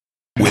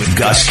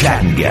Gus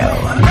Kattengell.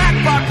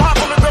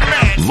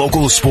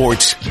 Local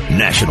sports,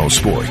 national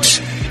sports.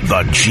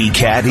 The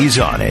G-Cat is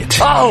on it.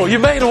 Oh, you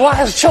made a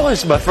wise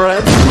choice, my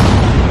friend.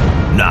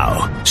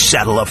 Now,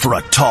 saddle up for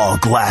a tall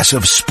glass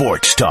of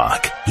sports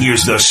talk.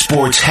 Here's the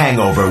Sports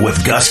Hangover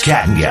with Gus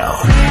Kattengell.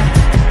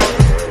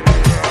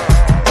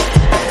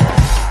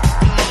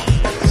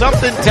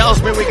 Something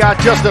tells me we got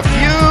just a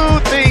few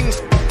things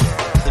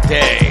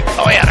today.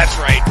 Oh, yeah, that's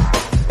right.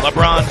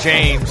 LeBron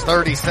James,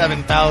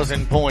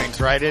 37,000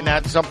 points, right? Isn't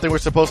that something we're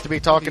supposed to be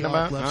talking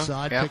about? Left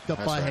side, picked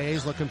up by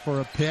Hayes, looking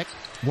for a pick.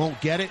 Won't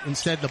get it.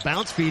 Instead, the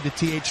bounce feed to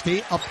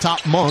THT. Up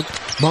top, Monk.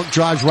 Monk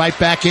drives right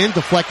back in,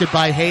 deflected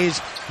by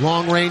Hayes.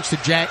 Long range to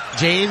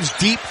James.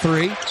 Deep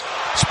three.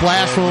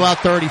 Splash from about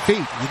 30 feet.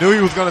 You knew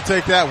he was going to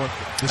take that one.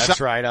 That's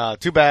right.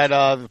 Too bad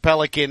the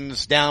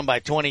Pelicans down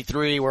by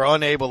 23 were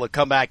unable to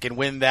come back and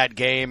win that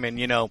game. And,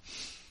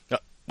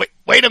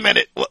 wait a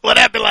minute. What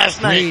happened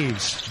last night?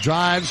 Reeves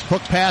drives,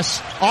 hook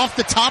pass off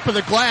the top of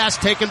the glass,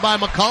 taken by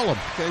McCollum.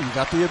 Okay, you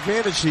got the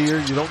advantage here.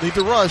 You don't need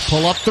to rush.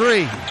 Pull up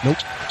three. Nope.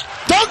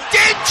 Dunked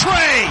in,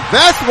 Trey!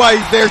 That's why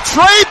he's there.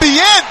 Trey,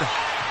 the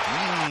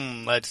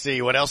end! Let's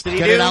see. What else did he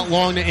Get do? it out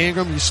long to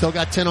Ingram. You still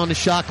got 10 on the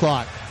shot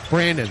clock.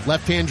 Brandon,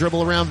 left-hand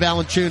dribble around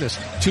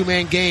Valanciunas.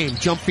 Two-man game.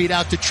 Jump feed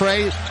out to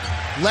Trey.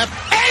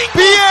 Left angle.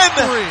 Be in,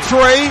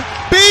 Trey.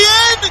 Be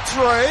in,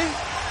 Trey.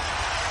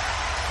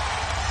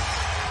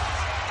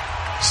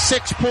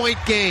 6-point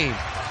game.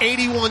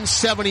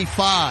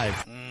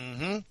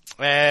 81-75.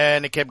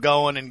 And it kept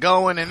going and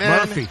going, and then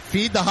Murphy,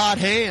 feed the hot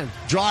hand.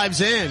 Drives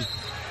in.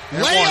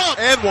 And Layup.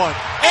 And one.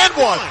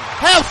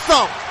 Have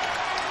some.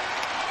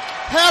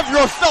 Have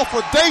yourself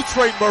a day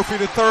trade, Murphy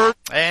the third.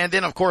 And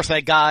then, of course,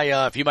 that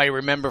guy, if you might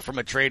remember from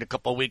a trade a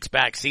couple of weeks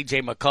back,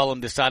 C.J. McCollum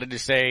decided to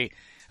say,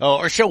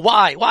 or show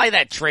why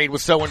that trade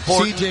was so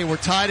important. C.J., we're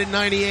tied at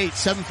 98,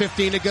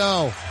 7:15 to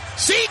go.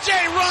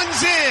 C.J.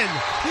 runs in.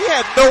 He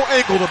had no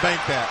angle to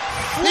bank that.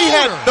 He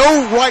had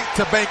no right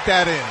to bank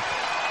that in.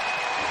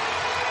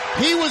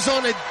 He was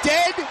on a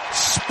dead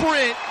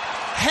sprint,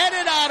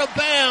 headed out of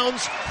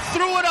bounds,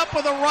 threw it up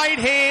with the right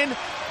hand,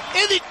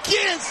 and the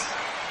kiss.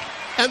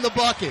 And the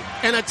bucket,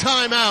 and a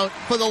timeout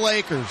for the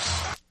Lakers.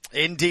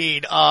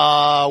 Indeed.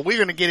 We're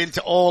going to get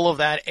into all of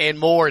that and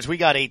more as we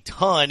got a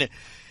ton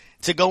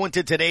to go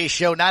into today's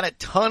show. Not a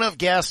ton of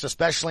guests,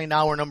 especially in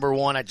hour number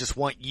one. I just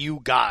want you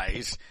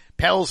guys,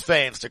 Pels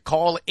fans, to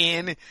call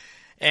in.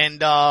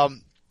 And how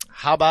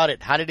about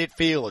it? How did it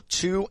feel? A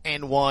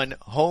 2-1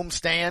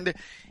 homestand.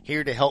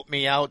 Here to help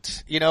me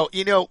out. You know,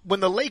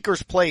 when the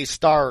Lakers play,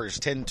 stars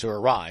tend to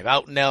arrive.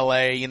 Out in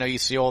LA, you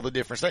see all the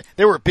different stuff.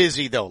 They were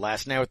busy though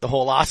last night with the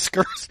whole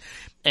Oscars.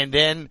 And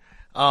then,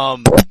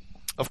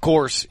 of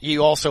course,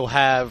 you also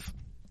have,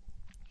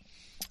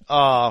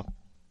 the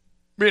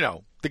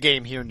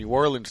game here in New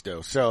Orleans though.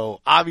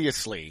 So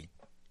obviously,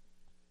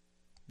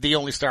 the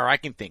only star I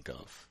can think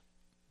of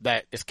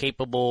that is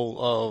capable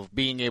of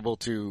being able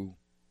to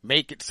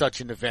make it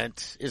such an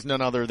event is none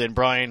other than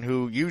Brian,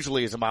 who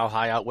usually is a mile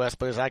high out west,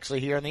 but is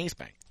actually here in the East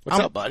Bank. What's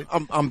up, buddy?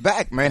 I'm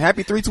back, man.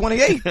 Happy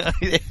 328.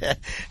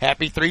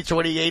 Happy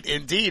 328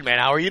 indeed, man.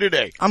 How are you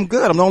today? I'm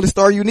good. I'm the only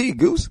star you need,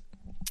 Goose.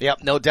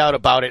 Yep, no doubt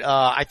about it.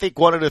 I think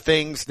one of the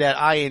things that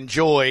I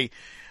enjoy,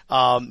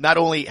 not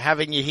only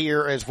having you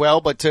here as well,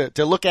 but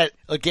to look at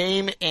a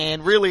game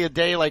and really a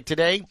day like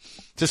today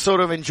to sort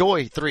of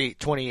enjoy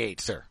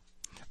 328, sir.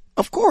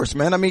 Of course,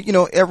 man. I mean,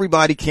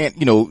 everybody can't,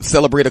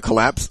 celebrate a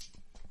collapse.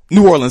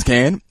 New Orleans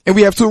can, and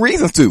we have two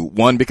reasons to.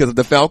 One, because of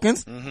the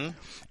Falcons,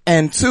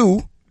 and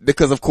two,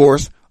 because, of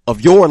course, of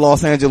your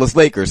Los Angeles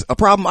Lakers, a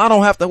problem I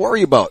don't have to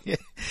worry about.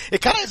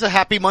 It kind of is a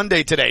happy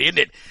Monday today, isn't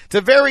it? It's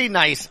a very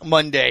nice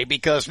Monday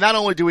because not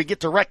only do we get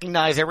to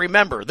recognize and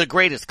remember the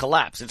greatest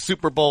collapse in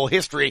Super Bowl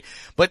history,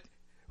 but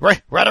right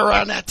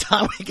around that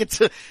time we get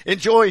to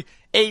enjoy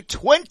a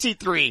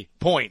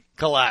 23-point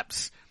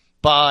collapse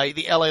by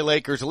the LA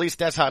Lakers. At least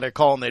that's how they're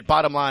calling it.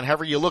 Bottom line,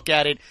 however you look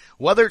at it,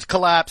 whether it's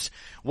collapse,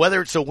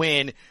 whether it's a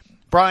win,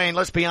 Brian,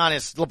 let's be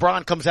honest,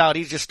 LeBron comes out,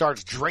 he just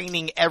starts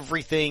draining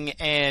everything,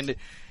 and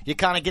you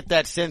kind of get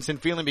that sense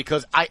and feeling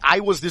because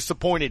I was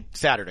disappointed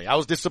Saturday. I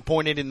was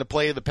disappointed in the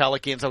play of the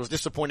Pelicans. I was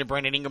disappointed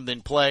Brandon Ingram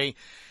didn't play.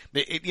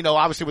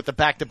 Obviously with the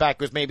back-to-back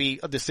was maybe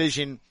a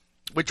decision.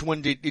 Which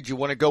one did you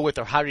want to go with,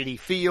 or how did he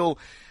feel?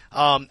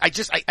 I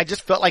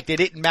just felt like they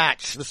didn't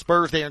match the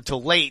Spurs there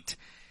until late.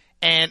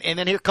 And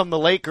then here come the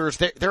Lakers.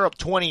 They're up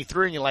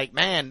 23, and you're like,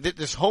 man,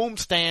 this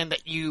homestand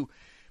that you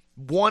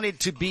wanted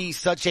to be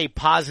such a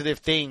positive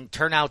thing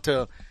turn out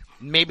to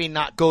maybe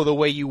not go the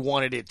way you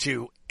wanted it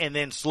to. And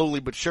then slowly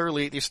but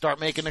surely, they start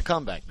making a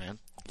comeback, man.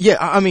 Yeah,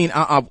 I mean,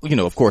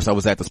 of course, I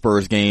was at the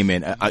Spurs game,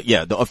 and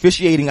the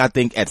officiating, I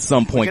think, at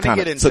some point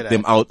kind of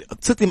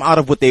took them out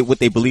of what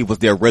they believe was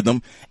their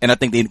rhythm, and I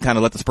think they kind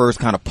of let the Spurs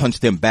kind of punch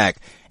them back.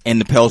 and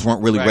the Pels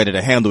weren't really ready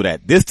to handle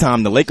that. This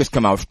time, the Lakers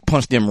come out,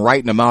 punched them right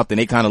in the mouth, and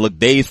they kind of looked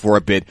dazed for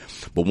a bit.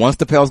 But once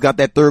the Pels got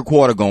that third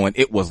quarter going,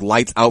 it was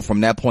lights out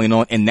from that point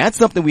on, and that's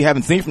something we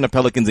haven't seen from the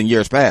Pelicans in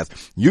years past.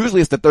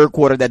 Usually it's the third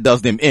quarter that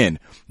does them in.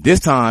 This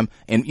time,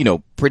 and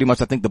pretty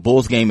much I think the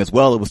Bulls game as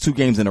well, it was 2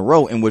 games in a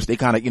row in which they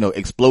kind of,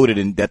 exploded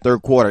in that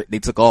third quarter. They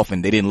took off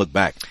and they didn't look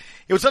back.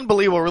 It was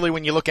unbelievable, really,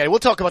 when you look at it. We'll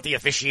talk about the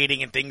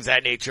officiating and things of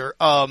that nature,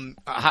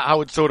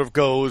 how it sort of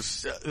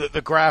goes.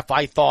 The graph,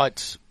 I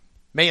thought,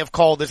 may have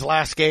called this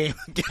last game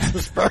against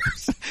the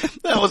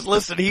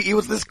Spurs. He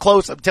was this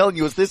close. I'm telling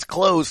you, he was this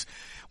close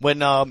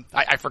when,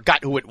 I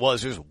forgot who it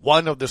was. It was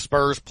one of the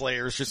Spurs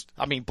players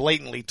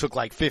blatantly took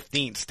like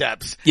 15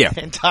 steps. Yeah.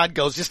 And Todd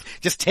goes,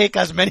 just take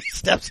as many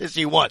steps as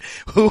you want.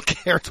 Who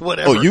cares,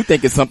 whatever. Oh, you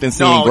think it's something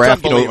seeing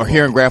Graf, or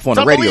hearing Graf on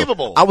the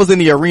radio. I was in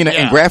the arena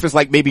and Graf is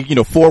like maybe,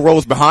 4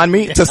 rows behind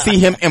me to see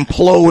him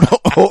implode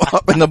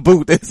up in the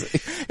booth.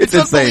 It's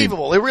insane.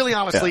 Unbelievable. It really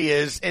honestly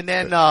is.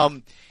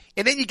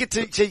 And then you get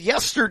to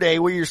yesterday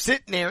where you're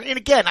sitting there, and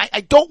again,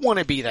 I don't want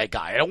to be that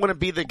guy. I don't want to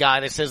be the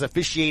guy that says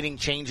officiating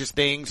changes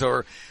things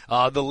or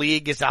the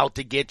league is out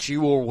to get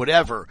you or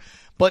whatever.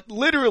 But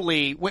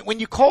literally, when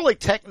you call a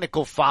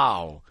technical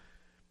foul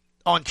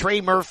on Trey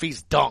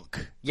Murphy's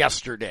dunk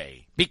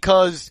yesterday,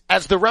 because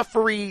as the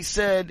referee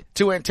said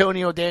to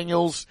Antonio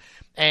Daniels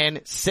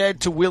and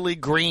said to Willie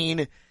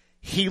Green,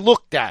 he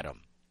looked at him.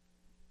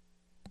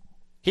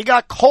 He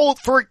got called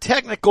for a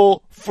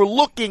technical for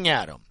looking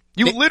at him.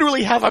 You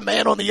literally have a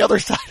man on the other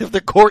side of the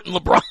court in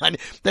LeBron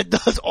that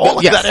does all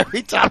of that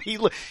every time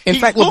In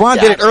fact, LeBron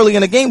did it early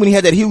in the game when he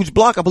had that huge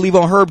block, I believe,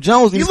 on Herb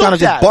Jones. He's kind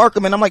of just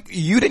barking, and I'm like,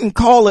 you didn't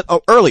call it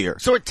earlier.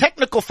 So a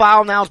technical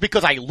foul now is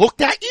because I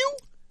looked at you?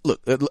 Look,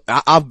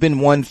 I've been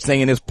one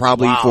saying this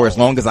probably for as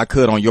long as I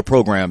could on your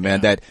program,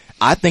 man, that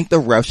I think the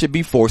ref should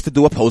be forced to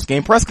do a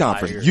post-game press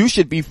conference. You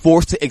should be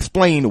forced to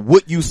explain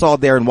what you saw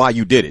there and why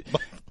you did it.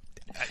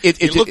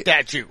 It looked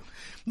at you.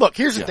 Look,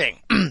 here's the thing.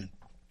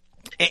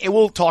 And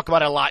we'll talk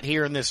about it a lot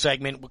here in this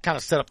segment. We'll kind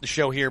of set up the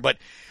show here, but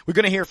we're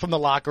going to hear from the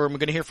locker room. We're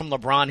going to hear from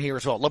LeBron here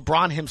as well.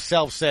 LeBron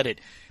himself said it,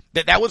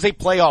 that was a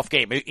playoff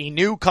game. He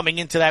knew coming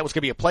into that it was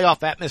going to be a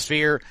playoff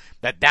atmosphere,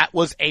 that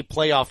was a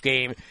playoff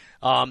game.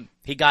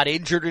 He got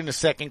injured in the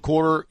second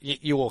quarter.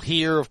 You will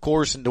hear, of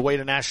course, and the way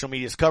the national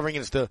media is covering it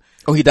is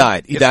he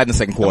died. He died in the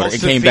second quarter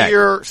and came back.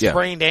 Severe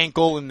sprained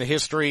ankle in the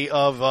history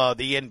of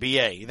the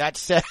NBA. That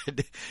said,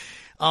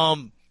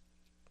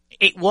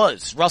 it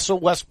was Russell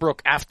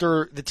Westbrook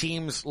after the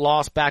team's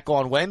loss back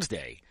on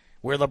Wednesday,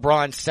 where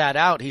LeBron sat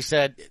out. He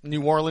said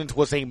New Orleans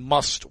was a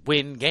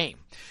must-win game.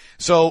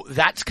 So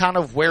that's kind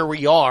of where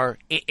we are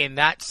in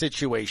that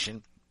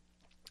situation.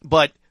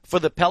 But for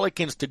the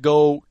Pelicans to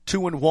go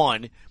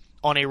 2-1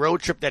 on a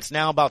road trip that's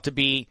now about to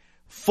be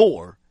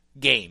 4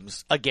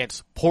 games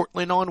against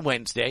Portland on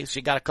Wednesday, so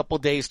you got a couple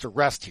days to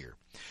rest here.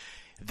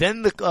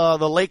 Then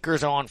the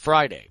Lakers are on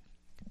Friday.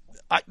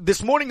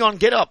 This morning on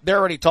Get Up, they're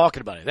already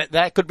talking about it.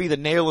 That could be the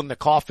nail in the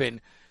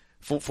coffin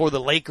for the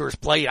Lakers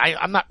play.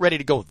 I'm not ready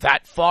to go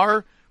that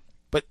far,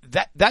 but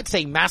that's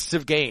a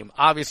massive game,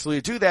 obviously,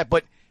 to do that.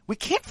 But we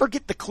can't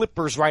forget the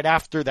Clippers right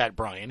after that,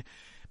 Brian,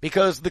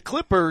 because the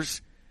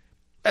Clippers,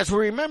 as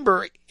we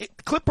remember,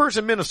 Clippers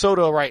and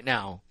Minnesota right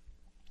now,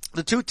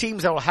 the 2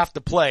 teams that will have to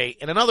play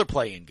in another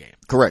play-in game.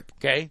 Correct.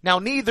 Okay? Now,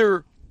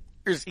 neither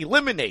is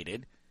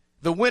eliminated.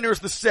 The winner's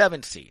the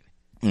 7th seed.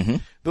 Mm-hmm.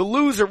 The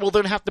loser will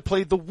then have to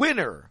play the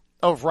winner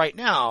of right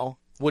now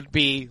would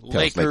be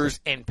Lakers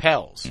and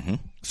Pels. Mm-hmm.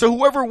 So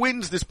whoever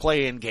wins this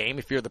play-in game,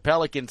 if you're the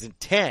Pelicans in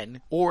 10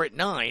 or at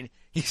 9,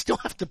 you still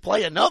have to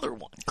play another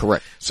one.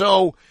 Correct.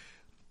 So,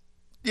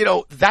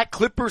 that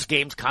Clippers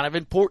game's kind of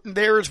important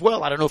there as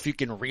well. I don't know if you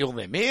can reel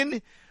them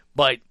in,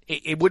 but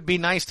it would be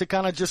nice to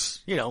kind of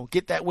just,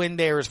 get that win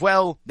there as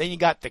well. Then you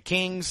got the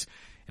Kings.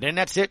 And then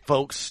that's it,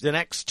 folks. The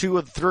next 2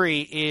 of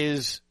 3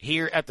 is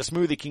here at the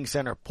Smoothie King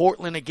Center.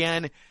 Portland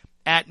again,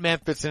 at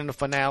Memphis, and in the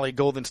finale,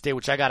 Golden State,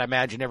 which I got to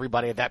imagine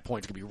everybody at that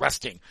point is going to be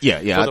resting. Yeah.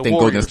 I think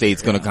Golden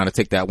State's going to kind of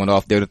take that one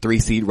off. They're the 3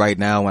 seed right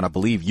now, and I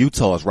believe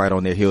Utah is right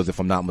on their heels, if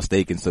I'm not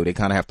mistaken, so they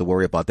kind of have to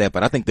worry about that.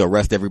 But I think they'll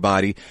rest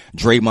everybody.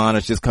 Draymond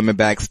is just coming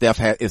back. Steph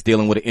is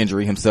dealing with an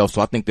injury himself,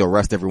 so I think they'll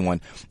rest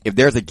everyone. If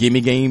there's a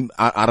gimme game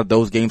out of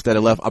those games that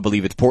are left, I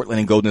believe it's Portland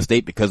and Golden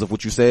State because of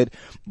what you said.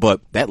 But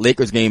that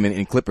Lakers game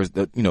and Clippers,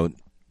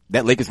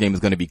 that Lakers game is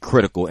going to be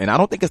critical. And I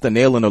don't think it's the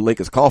nail in the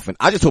Lakers coffin.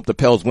 I just hope the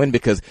Pels win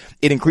because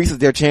it increases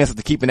their chances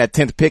of keeping that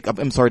 10th pick.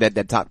 I'm sorry,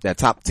 that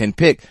top 10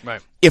 pick. Right.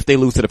 If they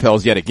lose to the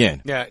Pels yet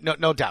again. Yeah,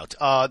 no doubt.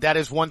 That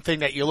is one thing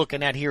that you're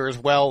looking at here as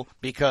well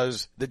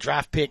because the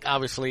draft pick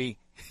obviously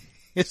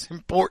is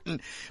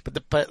important, but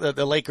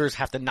the Lakers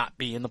have to not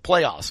be in the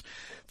playoffs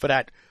for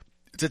that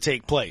to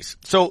take place.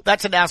 So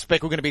that's an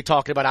aspect we're going to be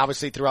talking about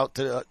obviously throughout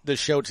the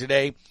show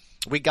today.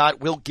 We got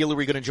Will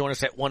Guillory going to join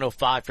us at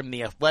 105 from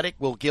The Athletic.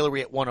 Will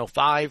Guillory at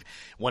 105,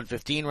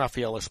 115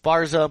 Rafael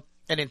Esparza,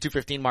 and then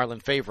 215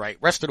 Marlon Favorite.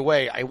 Rest of the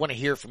way, I want to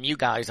hear from you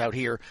guys out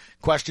here.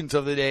 Questions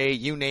of the day,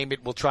 you name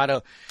it. We'll try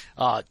to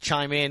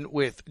chime in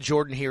with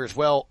Jordan here as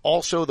well.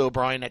 Also, though,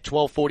 Brian, at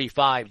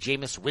 12:45,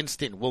 Jameis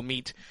Winston will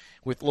meet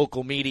with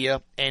local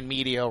media and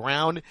media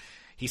around.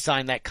 He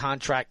signed that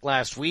contract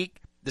last week.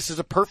 This is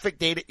a perfect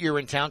day that you're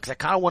in town because I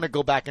kind of want to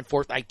go back and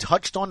forth. I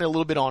touched on it a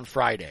little bit on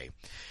Friday.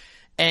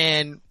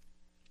 And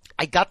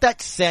I got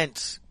that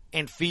sense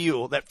and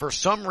feel that for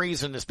some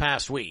reason this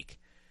past week,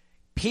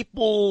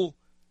 people,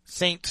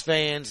 Saints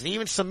fans, and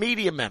even some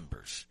media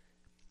members,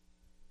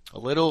 a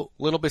little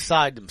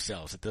beside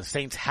themselves that the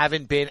Saints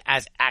haven't been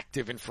as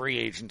active in free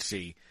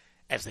agency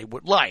as they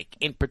would like,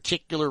 in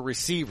particular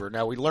receiver.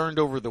 Now, we learned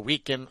over the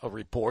weekend a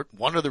report.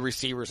 One of the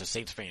receivers the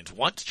Saints fans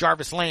wants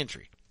Jarvis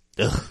Landry.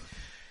 Ugh.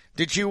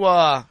 Did you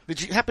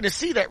happen to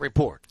see that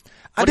report?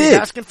 I What did. are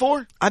you asking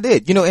for? I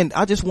did. And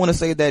I just want to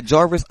say that,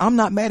 Jarvis, I'm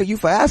not mad at you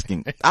for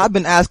asking. I've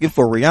been asking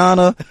for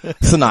Rihanna,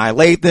 Sanaa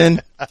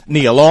Lathan,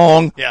 Nia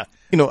Long. Yeah.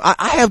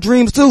 I have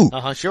dreams too.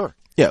 Sure.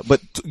 Yeah,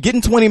 but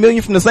getting $20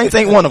 million from the Saints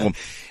ain't one of them.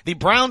 The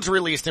Browns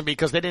released him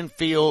because they didn't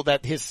feel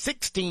that his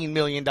 $16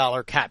 million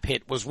cap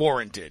hit was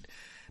warranted.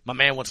 My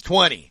man wants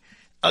 20.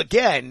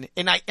 Again,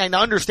 and I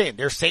understand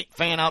there's a Saint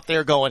fan out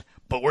there going,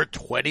 but we're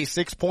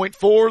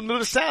 26.4 into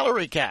the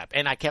salary cap.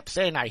 And I kept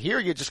saying, I hear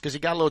you, just because you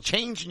got a little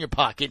change in your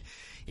pocket.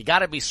 You got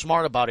to be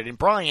smart about it. And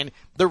Brian,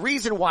 the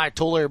reason why I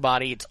told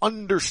everybody it's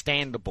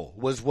understandable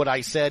was what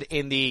I said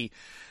in the,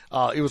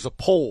 it was a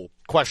poll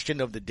question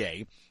of the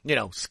day.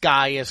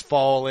 Sky is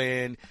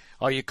falling.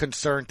 Are you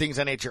concerned? Things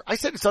of that nature. I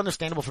said it's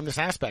understandable from this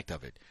aspect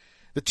of it.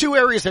 The two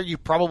areas that you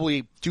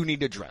probably do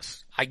need to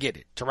address. I get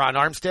it. Teron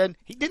Armstead,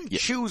 he didn't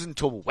choose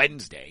until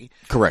Wednesday.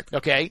 Correct.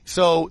 Okay,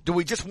 so do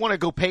we just want to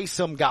go pay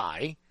some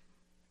guy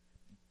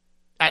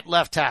at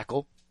left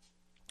tackle,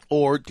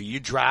 or do you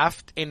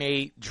draft in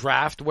a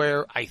draft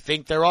where I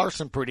think there are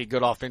some pretty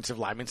good offensive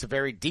linemen, it's a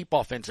very deep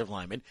offensive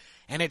lineman,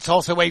 and it's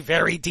also a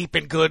very deep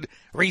and good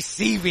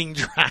receiving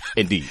draft.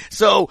 Indeed.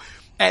 So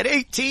at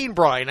 18,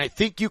 Brian, I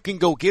think you can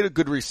go get a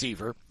good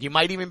receiver. You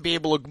might even be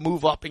able to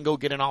move up and go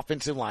get an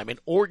offensive lineman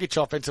or get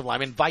your offensive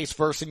lineman, vice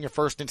versa in your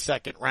first and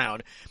second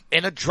round,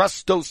 and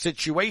address those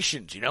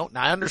situations, Now,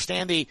 I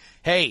understand the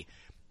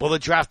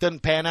draft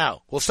doesn't pan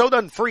out. Well, so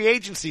doesn't free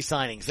agency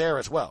signings there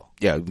as well.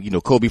 Yeah,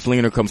 Kobe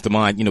Fleener comes to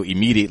mind,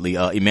 immediately.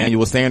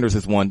 Emmanuel Sanders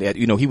is one that,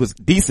 he was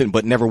decent,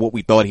 but never what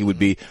we thought he would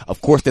be. Of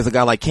course, there's a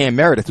guy like Cam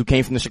Meredith who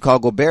came from the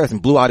Chicago Bears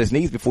and blew out his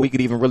knees before he could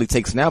even really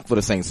take snap for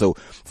the Saints. So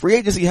free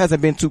agency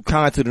hasn't been too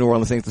kind to the New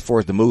Orleans Saints as far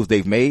as the moves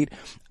they've made.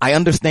 I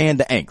understand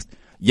the angst.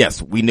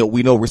 Yes, we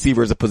know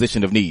receiver is a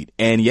position of need.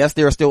 And yes,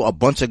 there are still a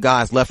bunch of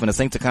guys left and the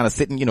Saints are kind of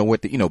sitting,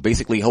 with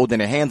basically holding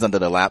their hands under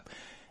their lap.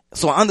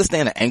 So I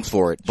understand the angst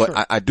for it, but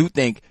sure. I do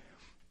think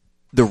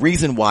the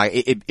reason why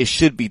it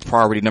should be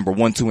priority number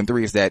 1, 2, and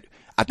 3 is that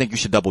I think you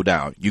should double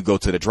down. You go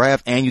to the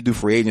draft and you do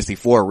free agency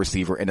for a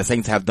receiver, and the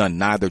Saints have done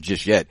neither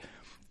just yet.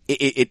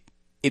 It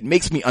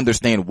makes me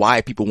understand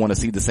why people want to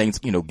see the Saints,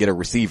 get a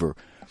receiver,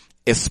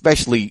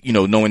 especially,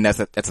 knowing that's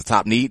a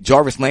top need.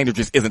 Jarvis Landry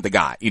just isn't the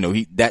guy.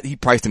 He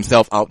priced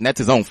himself out, and that's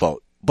his own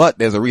fault. But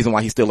there's a reason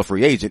why he's still a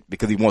free agent,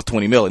 because he wants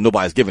 $20 million and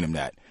nobody's giving him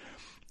that.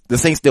 The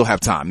Saints still have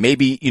time.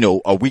 Maybe,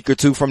 a week or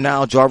two from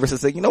now, Jarvis will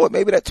say,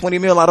 maybe that $20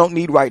 million I don't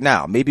need right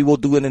now. Maybe we'll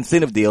do an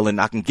incentive deal and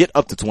I can get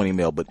up to $20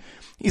 million, but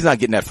he's not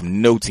getting that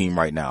from no team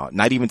right now.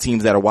 Not even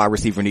teams that are wide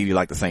receiver needy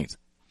like the Saints.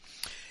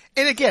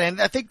 And again,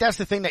 and I think that's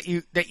the thing that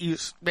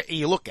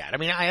you look at. I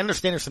mean, I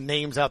understand there's some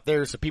names out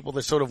there, some people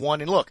that sort of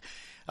won. And look,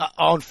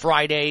 on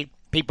Friday,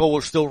 people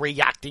were still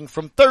reacting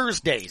from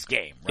Thursday's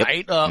game,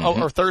 right? Yep.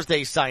 Or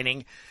Thursday's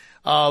signing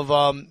of,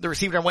 the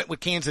receiver that went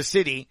with Kansas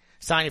City,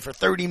 signing for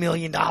 $30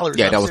 million.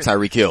 Yeah, that was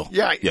Tyreek Hill.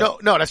 Yeah.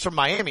 No, that's from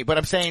Miami. But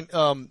I'm saying,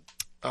 oh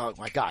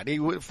my God, he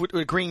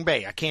with Green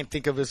Bay. I can't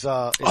think of his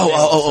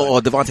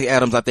Devontae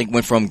Adams, I think,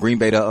 went from Green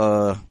Bay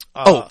to,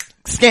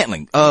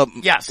 Scantling.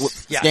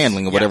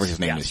 Scantling or whatever his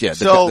name is. Yeah,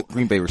 the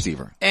Green Bay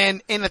receiver.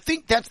 And I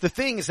think that's the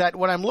thing is that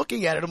when I'm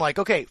looking at it, I'm like,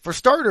 okay, for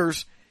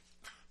starters,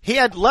 he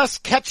had less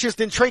catches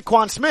than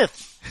Traquan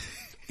Smith.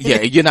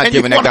 Yeah, you're not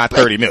giving that guy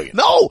 $30 million.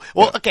 No.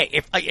 Well, okay.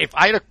 If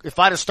I'd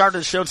have started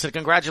the show and said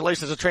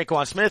congratulations to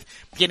Traquan Smith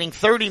getting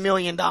 $30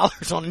 million on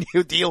a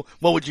new deal,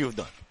 what would you have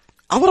done?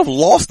 I would have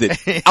lost it.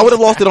 I would have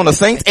lost it on the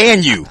Saints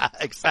and you.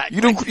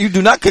 Exactly. You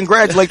do not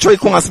congratulate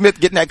Traquan Smith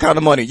getting that kind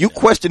of money. You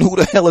question who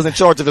the hell is in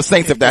charge of the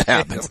Saints if that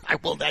happens.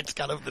 Well, that's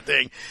kind of the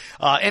thing.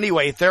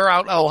 Anyway, they're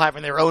out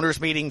having their owners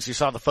meetings. You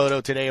saw the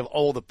photo today of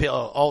all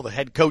the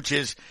head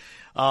coaches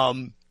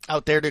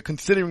out there. They're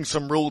considering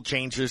some rule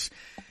changes.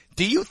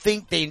 Do you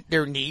think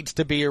there needs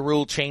to be a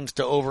rule change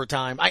to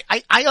overtime?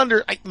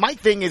 My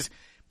thing is,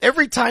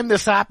 every time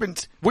this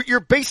happens, what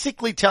you're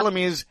basically telling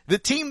me is the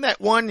team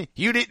that won,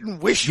 you didn't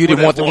wish you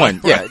didn't want to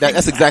win. Right? Yeah,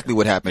 that's exactly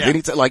what happens. Yeah.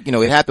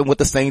 It happened with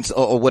the Saints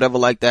or whatever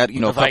like that, a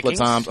couple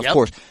Vikings, of times, of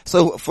course.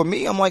 So for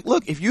me, I'm like,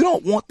 look, if you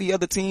don't want the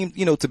other team,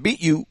 to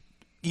beat you,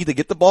 either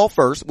get the ball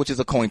first, which is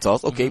a coin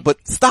toss, okay, but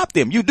stop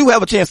them. You do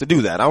have a chance to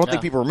do that. I don't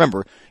think people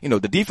remember. The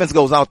defense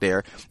goes out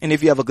there, and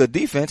if you have a good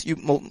defense,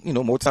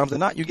 more times than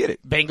not, you get it.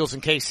 Bengals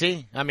and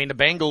KC. I mean, the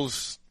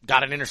Bengals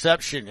got an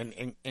interception and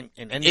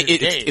ended the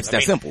game. It's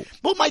that simple.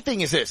 Well, my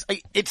thing is this.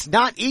 It's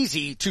not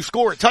easy to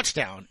score a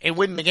touchdown and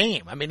win the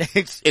game. I mean,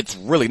 it's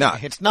really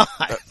not. It's not.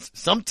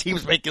 Some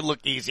teams make it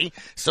look easy.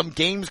 Some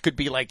games could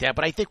be like that,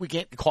 but I think we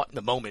get caught in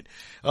the moment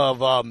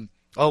of,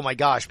 oh my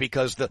gosh,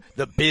 because the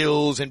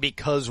Bills and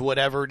because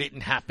whatever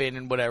didn't happen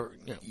and whatever.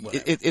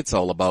 Whatever. It's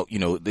all about,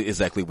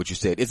 exactly what you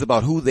said. It's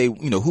about who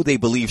they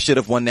believe should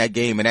have won that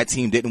game and that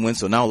team didn't win.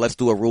 So now let's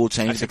do a rule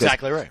change. That's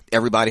exactly right.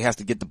 Everybody has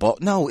to get the ball.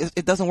 No,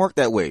 it doesn't work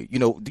that way.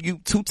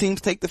 Two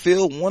teams take the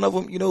field, one of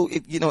them,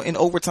 in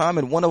overtime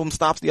and one of them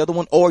stops the other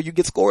one, or you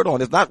get scored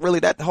on. It's not really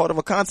that hard of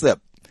a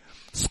concept.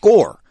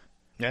 Score.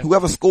 Yeah.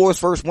 Whoever scores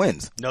first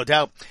wins. No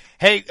doubt.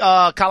 Hey,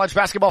 college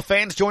basketball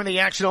fans, join the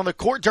action on the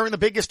court during the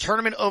biggest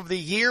tournament of the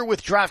year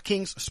with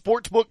DraftKings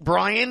Sportsbook.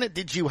 Brian,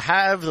 did you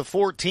have the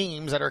 4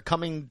 teams that are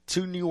coming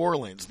to New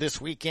Orleans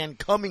this weekend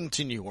coming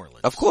to New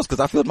Orleans? Of course,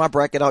 because I filled my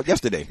bracket out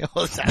yesterday. And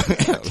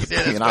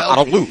I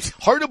don't lose.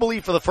 Hard to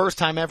believe for the first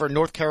time ever,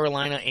 North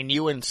Carolina and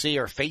UNC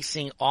are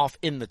facing off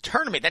in the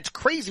tournament. That's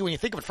crazy when you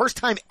think of it. First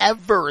time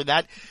ever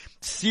that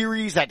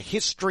series, that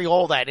history,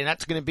 all that, and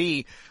that's going to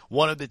be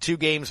one of the 2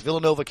 games,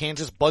 Villanova,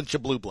 Kansas, bunch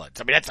of blue bloods.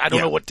 I mean, I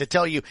don't know what to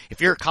tell you. If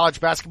you're a college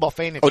basketball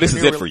fan, this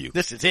is it for you.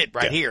 This is it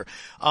right here.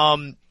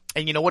 And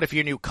you know what? If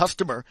you're a new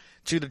customer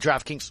to the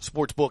DraftKings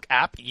Sportsbook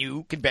app,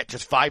 you can bet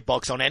just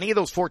 $5 on any of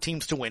those 4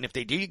 teams to win. If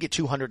they do, you get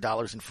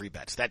 $200 in free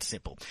bets. That's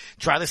simple.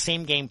 Try the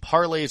same game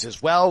parlays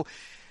as well.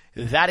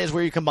 That is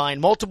where you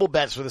combine multiple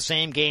bets for the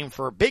same game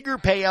for a bigger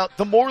payout.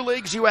 The more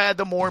legs you add,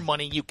 the more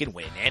money you can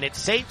win. And it's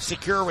safe,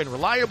 secure, and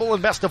reliable.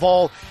 And best of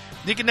all,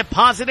 you can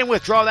deposit and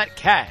withdraw that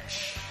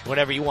cash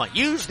whenever you want.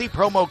 Use the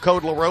promo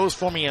code LaRose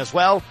for me as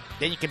well.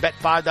 Then you can bet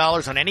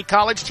 $5 on any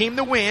college team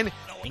to win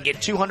and get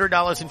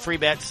 $200 in free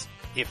bets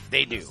if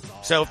they do.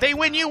 So if they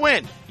win, you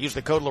win. Use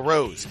the code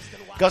LaRose.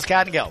 Gus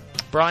Kattengell,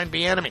 Brian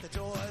Bieniemy,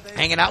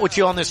 hanging out with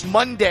you on this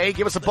Monday.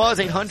 Give us a buzz,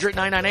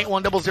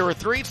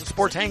 800-998-1003. It's the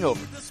Sports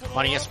Hangover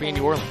on ESPN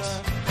New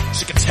Orleans.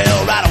 She could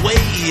tell right away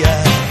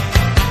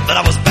that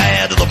I was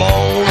bad to the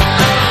bone.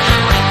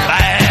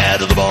 Bad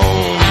to the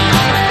bone.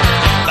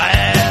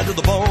 Bad to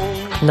the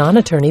bone.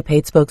 Non-attorney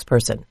paid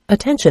spokesperson.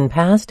 Attention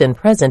past and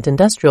present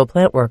industrial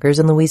plant workers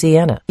in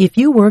Louisiana. If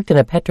you worked in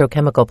a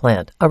petrochemical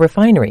plant, a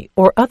refinery,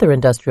 or other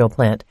industrial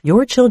plant,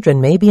 your children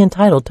may be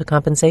entitled to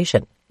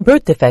compensation.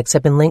 Birth defects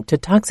have been linked to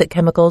toxic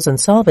chemicals and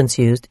solvents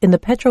used in the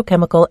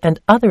petrochemical and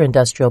other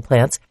industrial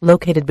plants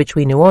located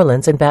between New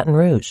Orleans and Baton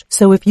Rouge.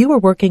 So if you were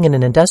working in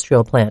an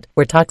industrial plant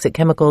where toxic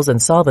chemicals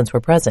and solvents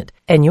were present,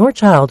 and your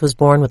child was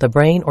born with a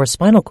brain or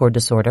spinal cord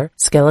disorder,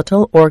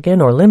 skeletal, organ,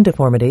 or limb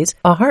deformities,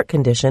 a heart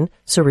condition,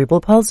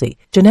 cerebral palsy,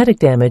 genetic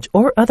damage,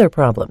 or other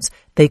problems,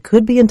 they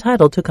could be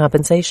entitled to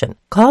compensation.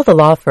 Call the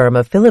law firm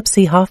of Philip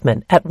C.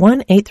 Hoffman at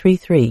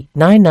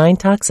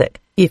 1-833-99-TOXIC.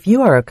 If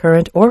you are a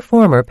current or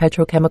former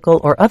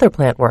petrochemical or other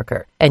plant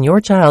worker and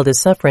your child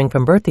is suffering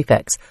from birth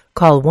defects,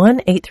 call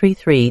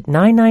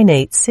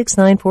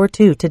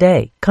 1-833-998-6942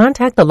 today.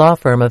 Contact the law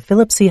firm of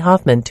Philip C.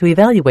 Hoffman to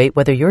evaluate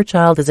whether your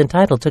child is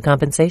entitled to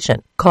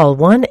compensation. Call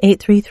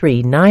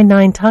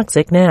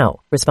 1-833-99-TOXIC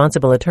now.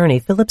 Responsible attorney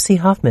Philip C.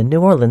 Hoffman,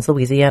 New Orleans,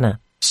 Louisiana.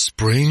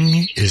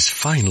 Spring is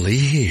finally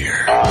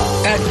here.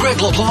 At Greg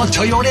LeBlanc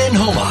Toyota in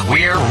Houma,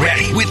 we're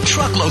ready with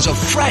truckloads of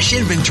fresh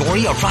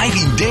inventory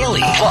arriving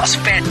daily. Plus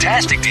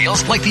fantastic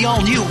deals like the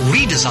all-new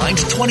redesigned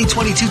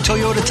 2022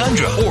 Toyota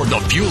Tundra or the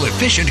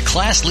fuel-efficient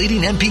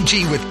class-leading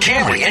MPG with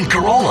Camry and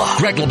Corolla.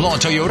 Greg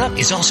LeBlanc Toyota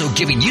is also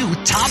giving you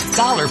top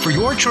dollar for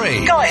your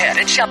trade. Go ahead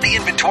and shop the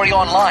inventory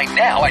online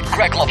now at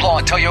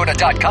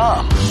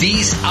GregLeBlancToyota.com.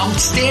 These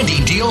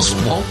outstanding deals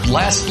won't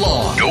last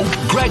long. Nope.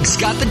 Greg's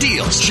got the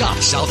deals. Shop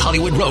South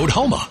Hollywood Road,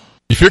 Houma.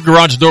 If your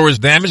garage door is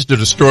damaged or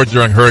destroyed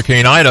during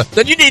Hurricane Ida,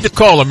 then you need to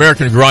call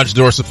American Garage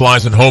Door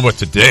Supplies in Houma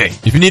today.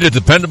 If you need a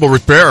dependable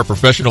repair or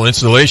professional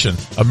installation,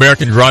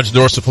 American Garage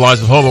Door Supplies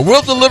in Houma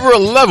will deliver a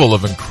level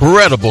of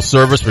incredible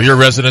service for your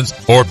residence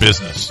or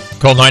business.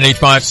 Call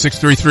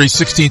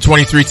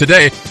 985-633-1623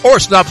 today or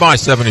stop by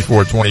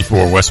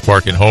 7424 West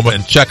Park in Houma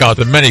and check out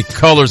the many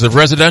colors of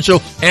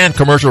residential and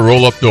commercial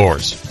roll-up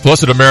doors.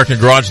 Plus at American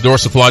Garage Door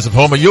Supplies of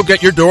Houma, you'll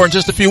get your door in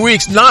just a few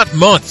weeks, not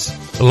months.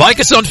 Like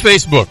us on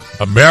Facebook,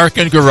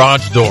 American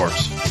Garage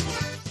Doors.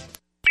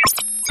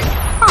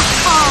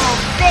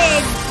 Oh,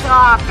 big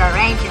talker,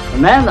 ain't you? A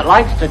man that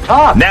likes to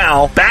talk.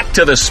 Now, back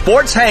to the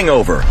Sports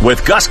Hangover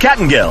with Gus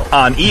Kattengell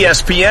on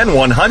ESPN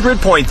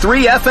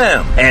 100.3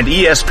 FM and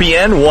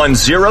ESPN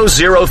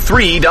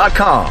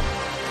 1003.com.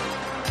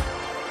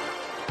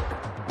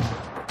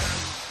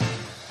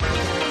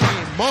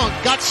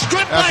 Monk got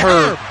stripped by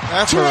Herb.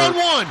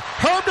 2-on-1.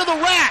 Herb to the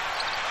rack.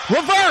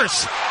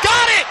 Reverse.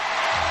 Got it!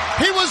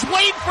 He was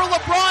waiting for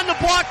LeBron to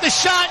block the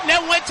shot and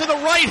then went to the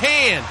right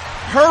hand.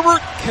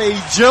 Herbert K.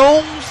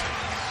 Jones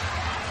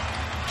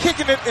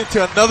kicking it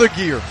into another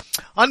gear.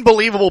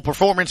 Unbelievable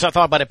performance, I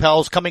thought, by the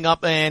Pels, coming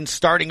up and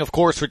starting, of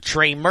course, with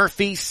Trey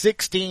Murphy,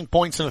 16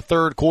 points in the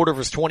third quarter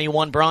versus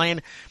 21,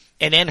 Brian.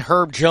 And then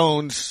Herb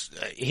Jones,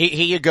 here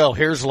you go.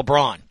 Here's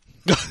LeBron.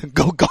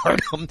 go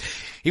guard him.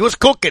 He was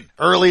cooking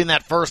early in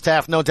that first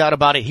half, no doubt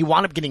about it. He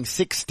wound up getting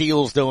 6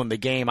 steals though in the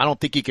game. I don't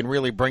think you can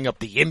really bring up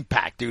the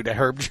impact, dude, that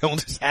Herb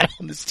Jones has had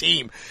on this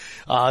team,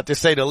 to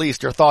say the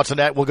least. Your thoughts on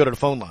that? We'll go to the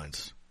phone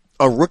lines.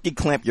 A rookie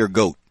clamp your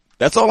GOAT.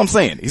 That's all I'm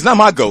saying. He's not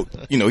my GOAT.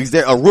 He's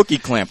there. A rookie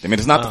clamped him, and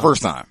it's not the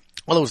first time.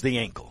 Well, it was the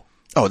ankle.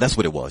 Oh, that's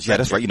what it was. Yeah,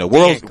 that's right.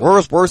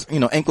 World's worst,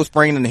 ankle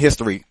sprain in the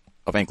history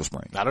of ankle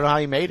sprain. I don't know how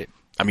he made it.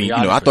 I mean,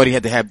 I thought he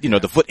had to have,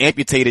 the foot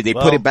amputated. They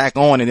put it back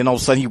on, and then all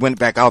of a sudden he went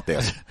back out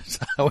there.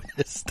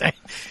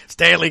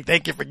 Stanley,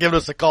 thank you for giving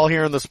us a call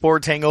here on the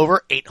Sports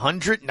Hangover.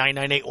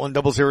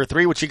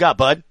 800-998-1003. What you got,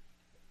 bud?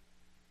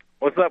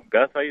 What's up,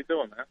 Gus? How you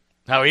doing, man?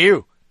 How are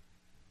you?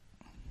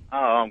 Oh,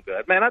 I'm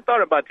good. Man, I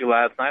thought about you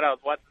last night. I was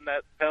watching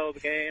that Pels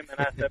game, and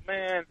I said,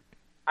 man,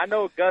 I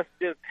know Gus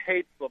just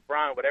hates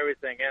LeBron with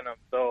everything in him.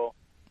 So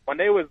when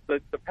the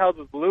Pels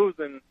was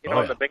losing,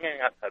 in the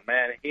beginning, I said,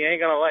 man, he ain't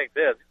going to like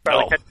this. He's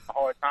probably catching a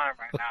hard time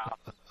right now.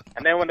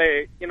 And then when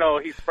he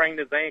sprained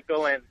his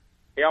ankle, and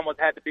he almost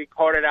had to be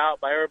carted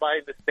out by everybody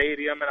in the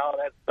stadium and all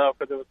that stuff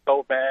because it was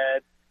so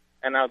bad.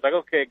 And I was like,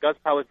 okay, Gus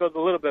probably feels a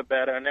little bit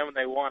better. And then when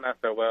they won, I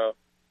said, well,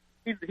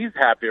 he's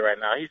happy right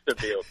now. He should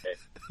be okay.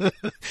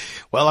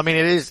 Well, I mean,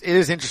 it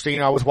is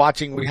interesting. I was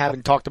watching, we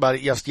haven't talked about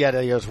it yet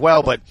as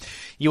well, but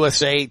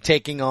USA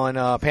taking on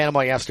Panama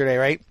yesterday,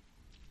 right?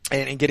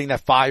 And getting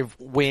that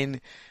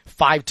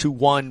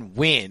 5-1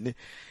 win.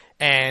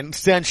 And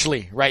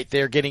essentially, right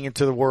there, getting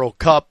into the World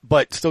Cup,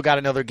 but still got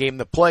another game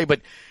to play.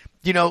 But,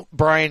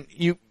 Brian,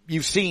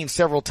 you've seen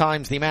several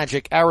times the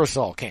magic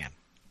aerosol can.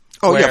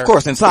 Oh, yeah, of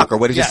course, in soccer,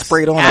 where they just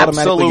spray it on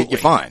automatically, you're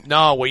fine.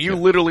 No, where you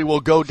literally will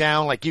go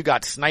down like you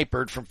got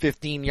sniped from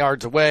 15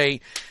 yards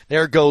away.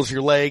 There goes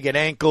your leg and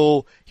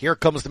ankle. Here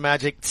comes the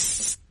magic.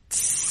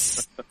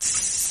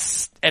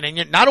 And then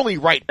you're not only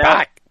right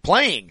back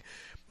playing,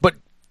 but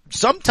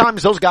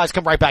sometimes those guys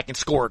come right back and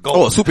score a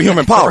goal. Oh,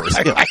 superhuman powers.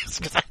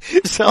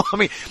 So, I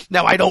mean,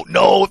 now I don't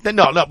know.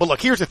 No, but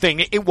look, here's the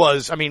thing.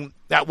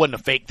 That wasn't a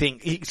fake thing.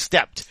 He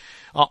stepped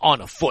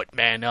on a foot,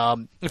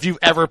 man. If you've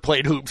ever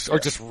played hoops or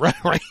just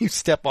right, you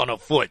step on a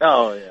foot.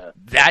 Oh,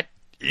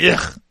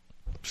 yeah.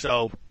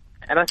 So.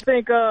 And I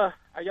think, y'all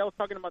was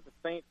talking about the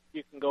Saints.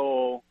 You can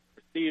go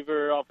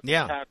receiver,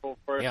 offensive tackle,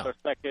 first or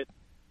second.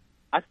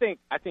 I think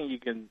you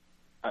can,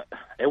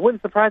 it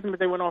wouldn't surprise me if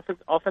they went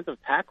offensive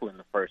tackle in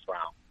the first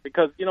round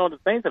because, the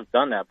Saints have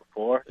done that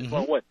before.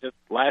 Mm-hmm. Just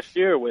last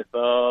year with,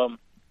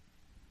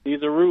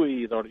 Cesar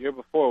Ruiz or the year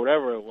before,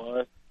 whatever it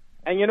was.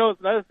 And it's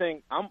another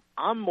thing.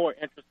 I'm more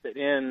interested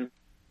in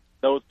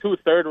those 2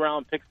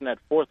 third-round picks and that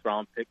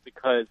 4th-round pick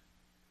because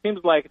it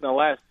seems like in the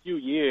last few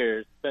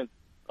years since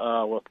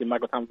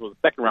Michael Thomas was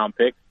a 2nd-round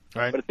pick,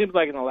 right. But it seems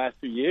like in the last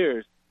few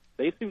years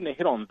they seem to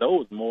hit on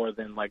those more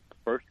than like the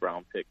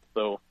 1st-round pick.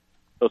 So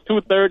those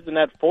 2 thirds and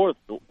that 4th,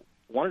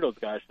 one of those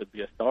guys should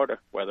be a starter,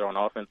 whether on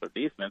offense or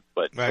defense.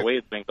 But the way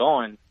it's been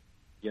going,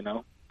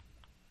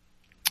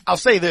 I'll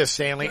say this,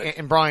 Stanley,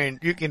 and Brian,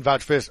 you can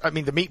vouch for this. I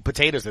mean, the meat and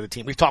potatoes of the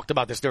team, we've talked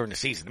about this during the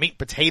season. The meat and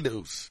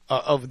potatoes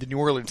of the New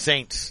Orleans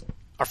Saints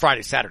are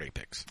Friday, Saturday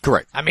picks.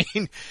 Correct. I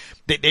mean,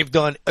 they've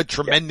done a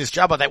tremendous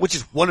job of that, which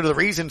is one of the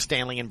reasons,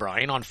 Stanley and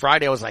Brian, on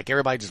Friday I was like,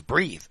 everybody just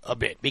breathe a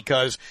bit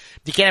because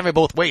you can't have it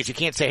both ways. You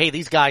can't say, hey,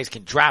 these guys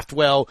can draft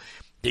well.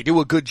 They do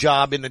a good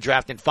job in the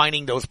draft and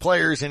finding those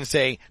players and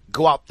say,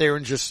 go out there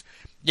and just,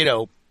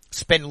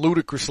 spend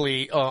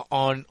ludicrously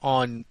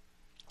on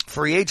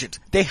free agents.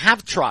 They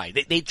have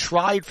tried. They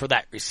tried for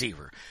that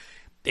receiver.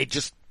 They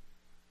just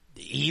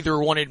either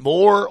wanted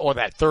more or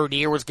that 3rd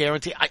year was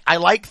guaranteed. I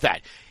like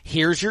that.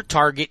 Here's your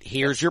target.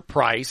 Here's your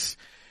price.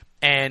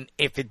 And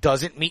if it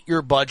doesn't meet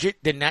your budget,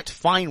 then that's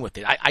fine with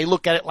it. I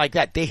look at it like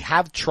that. They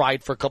have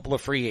tried for a couple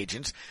of free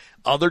agents.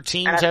 Other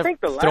teams have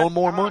thrown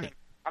more money.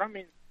 I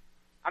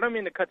don't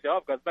mean to cut you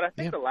off, Gus, but I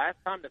think the last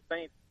time the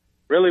Saints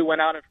really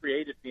went out in free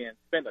agency and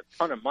spent a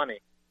ton of money,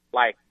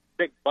 like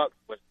big bucks,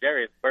 was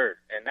Darius Byrd,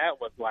 and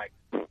that was like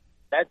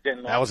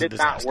did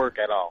not work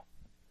at all.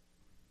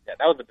 Yeah,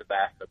 that was a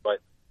disaster. But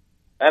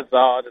that's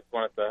all. I just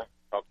wanted to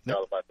talk to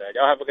y'all about that.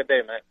 Y'all have a good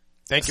day, man.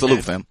 Thank you,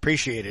 Salute, fam.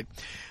 Appreciate it.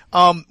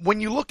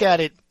 When you look at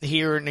it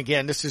here, and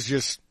again, this is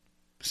just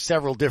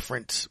several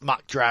different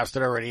mock drafts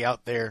that are already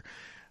out there.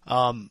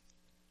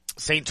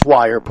 Saints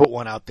Wire put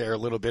one out there a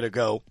little bit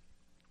ago.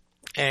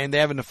 And they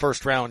have in the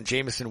 1st round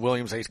Jameson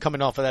Williams. He's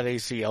coming off of that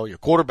ACL. Your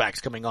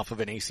quarterback's coming off of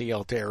an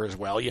ACL tear as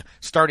well. Your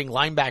starting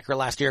linebacker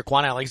last year,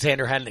 Quan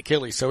Alexander, had an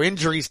Achilles. So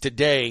injuries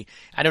today,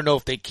 I don't know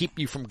if they keep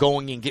you from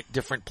going and get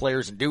different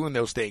players and doing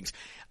those things.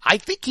 I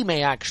think he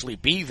may actually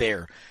be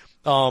there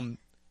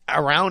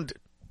around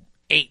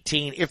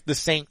 18 if the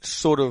Saints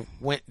sort of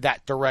went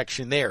that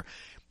direction there.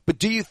 But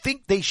do you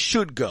think they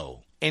should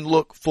go and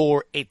look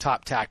for a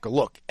top tackle?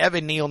 Look,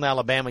 Evan Neal in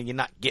Alabama, you're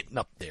not getting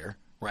up there,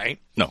 right?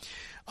 No.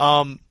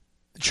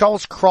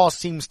 Charles Cross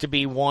seems to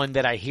be one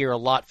that I hear a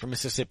lot from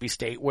Mississippi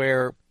State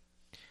where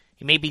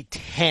he may be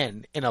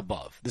 10 and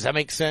above. Does that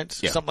make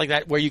sense? Yeah. Something like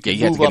that where you can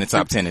you move have to get up in the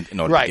top 10 in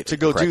order to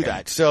go do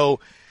that. So,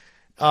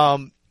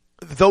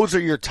 those are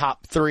your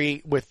top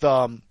 3 with,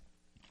 the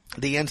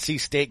NC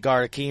State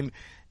guard, Akeem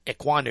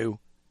Ekwonu.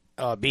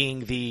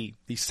 being the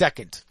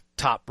second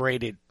top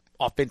rated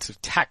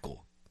offensive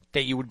tackle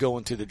that you would go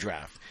into the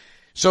draft.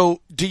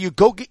 So do you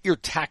go get your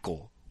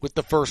tackle with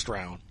the first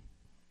round,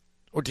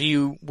 or do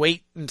you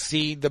wait and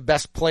see the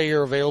best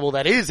player available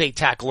that is a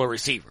tackle or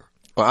receiver?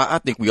 Well, I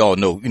think we all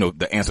know,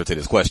 the answer to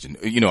this question.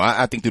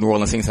 I think the New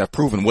Orleans Saints have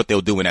proven what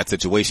they'll do in that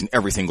situation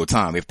every single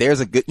time. If there's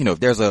a good, if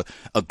there's a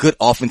good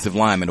offensive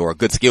lineman or a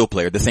good skill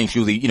player, the Saints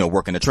usually,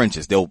 work in the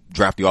trenches. They'll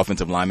draft the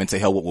offensive lineman to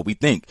hell with what we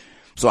think.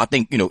 So I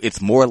think,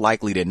 it's more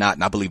likely than not,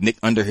 and I believe Nick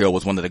Underhill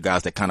was one of the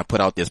guys that kind of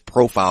put out this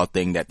profile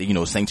thing that,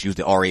 Saints use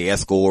the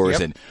RAS scores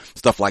and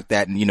stuff like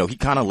that. And, he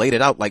kind of laid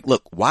it out like,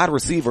 look, wide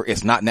receiver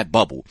is not in that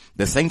bubble.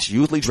 The Saints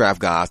usually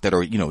draft guys that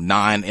are,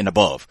 9 and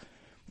above.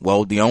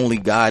 Well, the only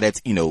guy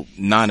that's, 9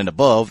 and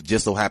above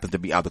just so happens to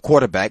be either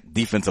quarterback,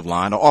 defensive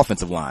line, or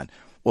offensive line.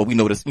 Well, we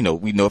know this,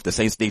 we know if the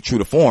Saints stay true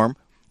to form,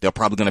 they're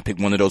probably going to pick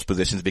one of those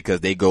positions because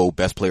they go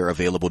best player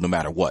available no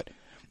matter what.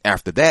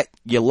 After that,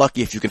 you're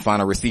lucky if you can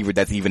find a receiver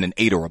that's even an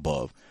 8 or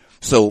above.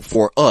 So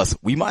for us,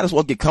 we might as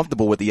well get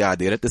comfortable with the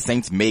idea that the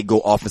Saints may go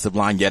offensive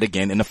line yet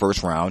again in the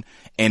first round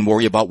and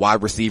worry about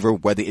wide receiver,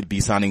 whether it be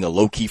signing a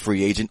low-key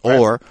free agent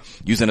or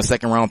using a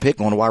second-round pick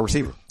on a wide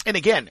receiver. And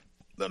again,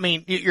 I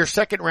mean, your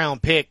second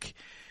round pick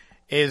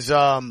is,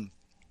 49.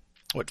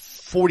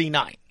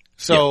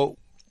 So,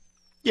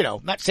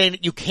 not saying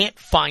that you can't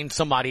find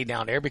somebody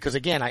down there because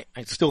again, I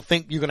still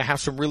think you're going to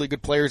have some really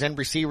good players and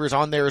receivers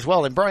on there as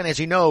well. And Brian, as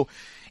you know,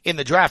 in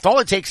the draft, all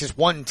it takes is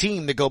one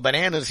team to go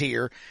bananas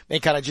here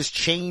and kind of just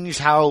change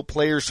how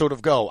players sort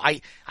of go. I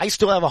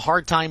still have a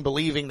hard time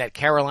believing that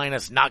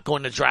Carolina's not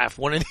going to draft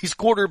one of these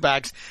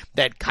quarterbacks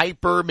that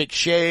Kiper,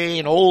 McShay,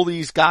 and all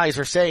these guys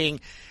are saying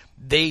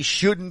they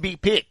shouldn't be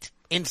picked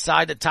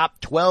inside the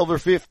top 12 or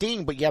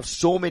 15, but you have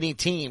so many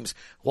teams.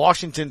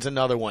 Washington's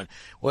another one.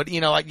 Well,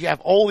 you have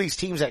all these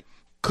teams that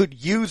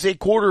could use a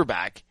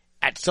quarterback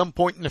at some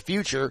point in the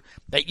future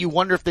that you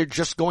wonder if they're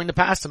just going to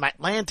pass them.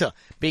 Atlanta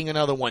being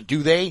another one.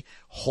 Do they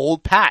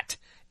hold pat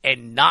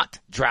and not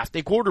draft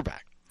a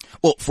quarterback?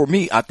 Well, for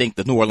me, I think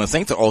the New Orleans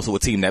Saints are also a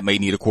team that may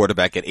need a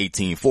quarterback at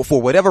 18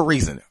 for whatever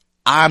reason.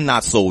 I'm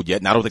not sold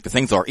yet, and I don't think the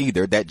Saints are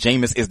either, that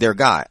Jameis is their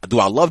guy. Do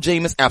I love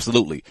Jameis?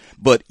 Absolutely.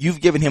 But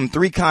you've given him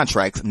 3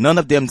 contracts. None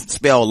of them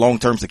spell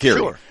long-term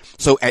security. Sure.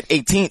 So at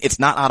 18, it's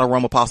not out of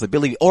realm of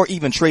possibility or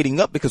even trading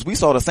up because we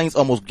saw the Saints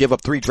almost give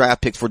up 3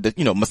 draft picks for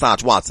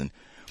Massage Watson.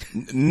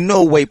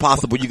 No way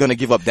possible you're going to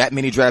give up that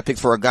many draft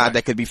picks for a guy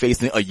that could be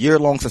facing a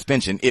year-long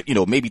suspension,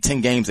 maybe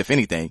 10 games if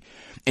anything.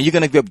 And you're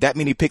going to give up that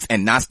many picks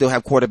and not still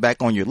have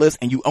quarterback on your list.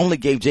 And you only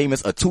gave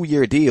Jameis a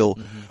 2-year deal,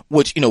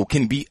 which,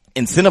 can be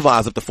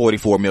incentivized up to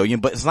 $44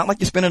 million, but it's not like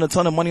you're spending a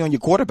ton of money on your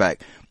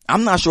quarterback.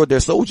 I'm not sure they're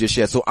sold just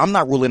yet, so I'm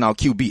not ruling out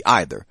QB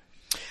either.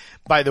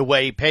 By the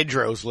way,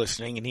 Pedro's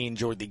listening and he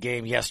enjoyed the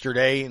game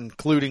yesterday,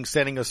 including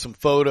sending us some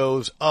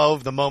photos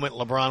of the moment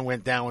LeBron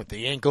went down with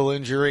the ankle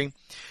injury.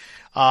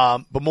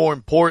 But more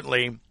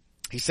importantly,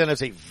 he sent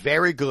us a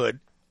very good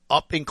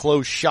up and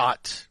close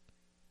shot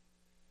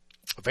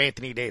of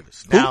Anthony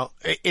Davis. Who? Now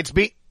it's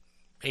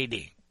AD.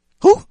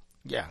 Who?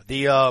 Yeah,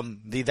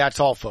 the That's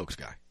All Folks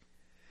guy.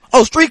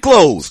 Oh, Street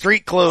Clothes.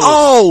 Street Clothes.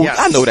 Oh, yes.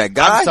 I know that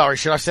guy. I'm sorry,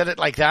 should I said it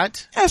like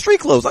that? Yeah, Street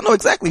Clothes. I know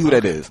exactly who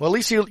that is. Well, at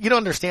least you don't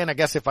understand, I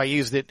guess, if I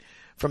used it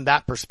from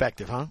that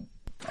perspective, huh?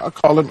 I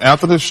call him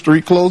Anthony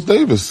Street Clothes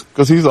Davis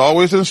because he's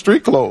always in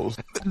street clothes.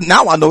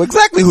 Now I know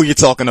exactly who you're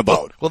talking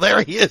about. Well,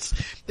 there he is.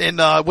 And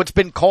what's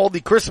been called the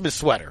Christmas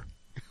sweater.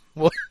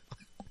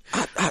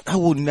 I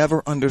will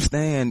never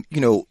understand,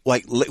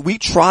 we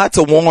tried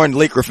to warn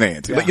Laker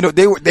fans. Yeah.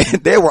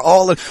 But, they were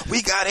all,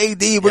 we got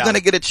AD, we're going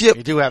to get a chip.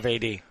 You do have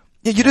AD.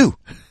 Yeah, you do.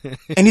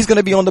 And he's going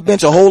to be on the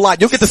bench a whole lot.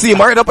 You'll get to see him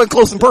right up and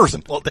close in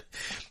person. Well,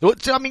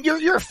 I mean,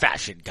 you're a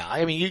fashion guy.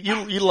 I mean,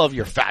 you love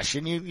your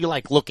fashion. You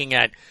like looking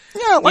at,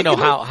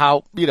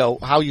 how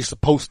you're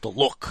supposed to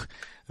look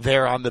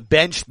there on the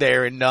bench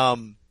there.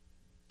 And,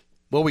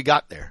 what we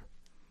got there?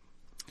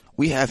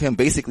 We have him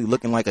basically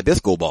looking like a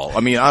disco ball. I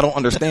mean, I don't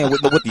understand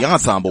what the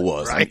ensemble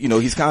was. Right.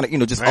 He's kind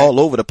of, just all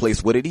over the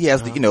place with it. He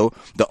has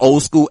the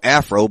old school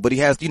afro, but he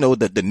has,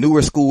 the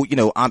newer school,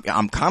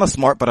 I'm kind of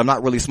smart, but I'm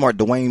not really smart.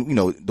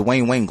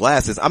 Dwayne Wayne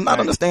glasses. I'm not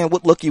understanding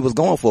what look he was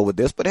going for with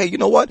this, but hey, you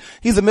know what?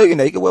 He's a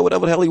millionaire. He can wear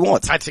whatever the hell he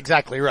wants. That's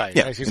exactly right.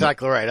 Yeah. That's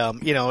exactly right.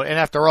 And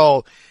after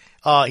all,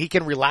 he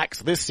can relax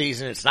this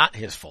season. It's not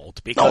his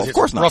fault because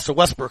it's Russell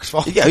Westbrook's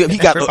fault. Yeah, he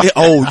got,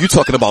 you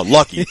talking about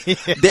lucky.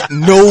 That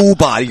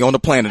nobody on the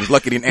planet is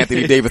luckier than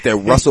Anthony Davis that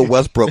Russell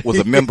Westbrook was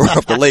a member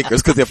of the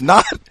Lakers, because if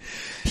not,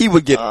 he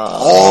would get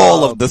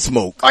all of the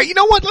smoke. All right, you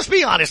know what? Let's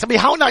be honest. I mean,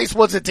 how nice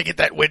was it to get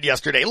that win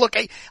yesterday? Look,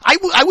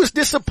 I was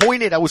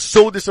disappointed. I was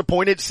so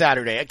disappointed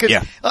Saturday.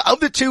 Because of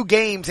the 2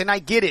 games, and I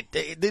get it,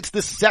 it's the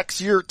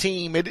sexier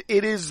team. It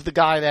is the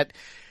guy that,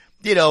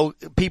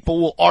 people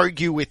will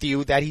argue with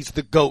you that he's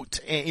the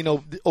GOAT,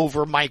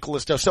 over Michael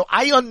and stuff. So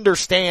I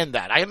understand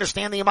that. I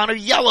understand the amount of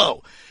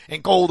yellow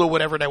and gold or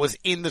whatever that was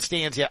in the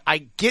stands. Yeah,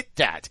 I get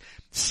that.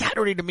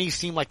 Saturday to me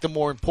seemed like the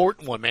more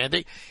important one, man.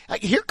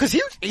 Here's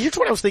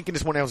what I was thinking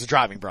this morning. I was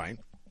driving, Brian.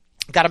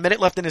 Got a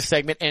minute left in this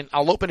segment, and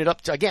I'll open it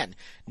up to, again,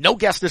 no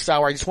guest this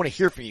hour. I just want to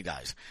hear from you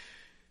guys.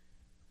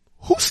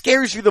 Who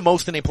scares you the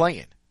most in a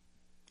play-in?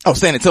 Oh,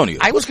 San Antonio.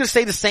 I was going to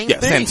say the same thing.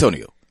 Yeah, San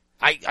Antonio.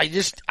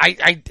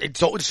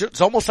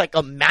 It's almost like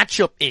a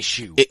matchup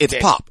issue. It's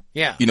Pop.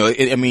 Yeah. You know,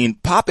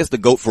 Pop is the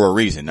GOAT for a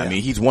reason. Yeah. I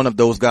mean, he's one of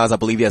those guys. I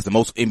believe he has the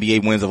most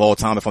NBA wins of all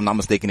time. If I'm not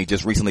mistaken, he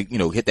just recently,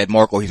 hit that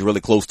mark, or he's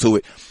really close to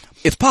it.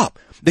 It's Pop.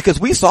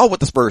 Because we saw what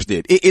the Spurs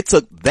did. It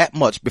took that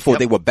much before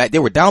they were back. They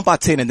were down by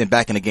 10 and then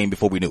back in the game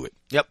before we knew it.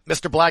 Yep.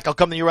 Mr. Black, I'll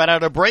come to you right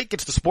out of break.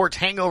 It's the Sports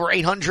Hangover,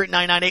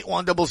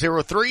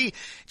 800-998-1003.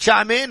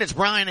 Chime in. It's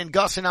Brian and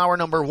Gus in hour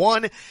number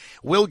 1.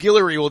 Will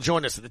Guillory will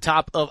join us at the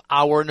top of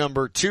hour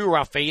number 2.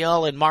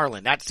 Raphael and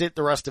Marlon. That's it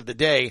the rest of the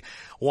day.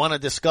 Want to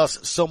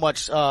discuss so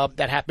much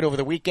that happened over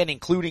the weekend,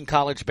 including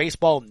college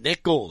baseball.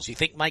 Nichols. You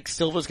think Mike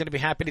Silva's going to be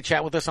happy to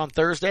chat with us on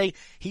Thursday?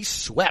 He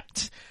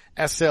swept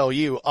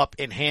SLU up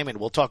in Hammond.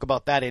 We'll talk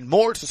about that and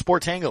more. It's the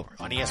Sports Hangover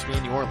on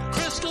ESPN New Orleans.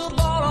 Crystal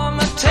ball on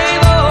the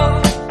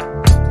table,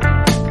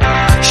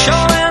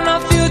 showing the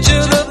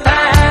future, the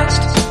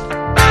past.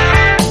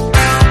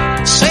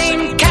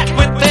 Same cat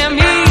with them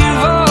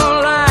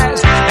evil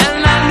eyes,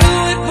 and I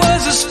knew it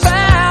was a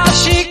spell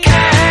she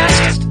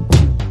cast.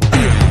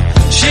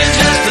 She's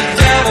just a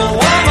devil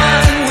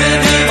woman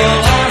with evil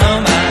on her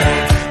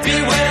mind.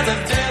 Beware the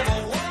devil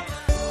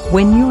woman.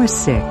 When you're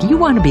sick, you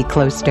want to be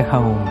close to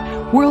home.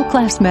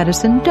 World-class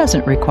medicine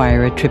doesn't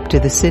require a trip to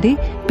the city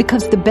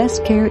because the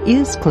best care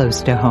is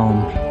close to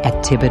home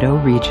at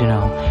Thibodaux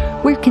Regional.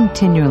 We're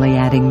continually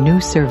adding new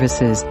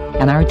services,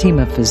 and our team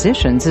of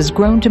physicians has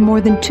grown to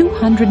more than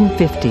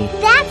 250.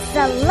 That's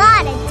a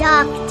lot of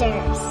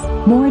doctors.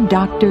 More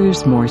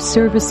doctors, more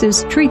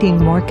services,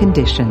 treating more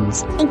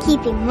conditions. And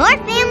keeping more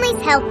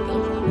families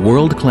healthy.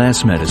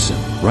 World-class medicine,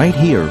 right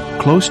here,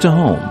 close to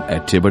home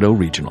at Thibodaux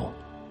Regional.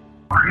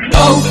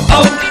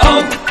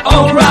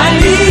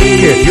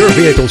 O'Reilly. If your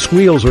vehicle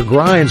squeals or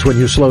grinds when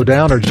you slow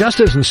down or just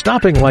isn't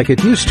stopping like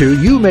it used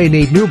to, you may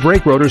need new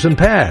brake rotors and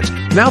pads.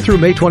 Now through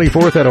May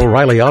 24th at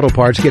O'Reilly Auto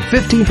Parts, get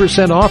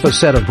 15% off a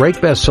set of Brake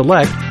Best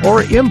Select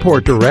or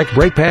Import Direct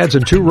brake pads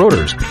and 2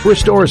 rotors.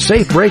 Restore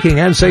safe braking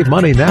and save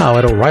money now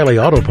at O'Reilly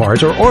Auto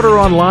Parts, or order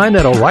online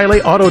at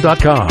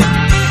O'ReillyAuto.com.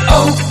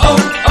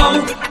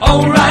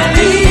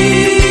 O'Reilly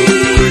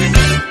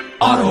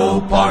Auto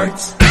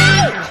Parts.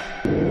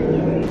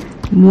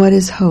 What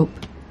is hope?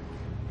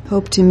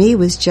 Hope to me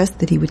was just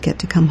that he would get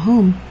to come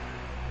home.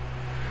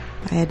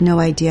 I had no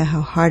idea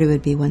how hard it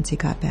would be once he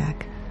got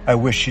back. I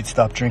wish she'd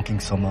stop drinking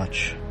so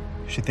much.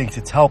 She thinks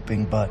it's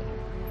helping, but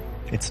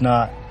it's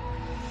not.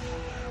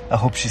 I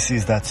hope she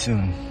sees that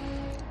soon.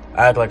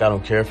 I act like I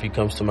don't care if he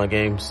comes to my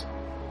games,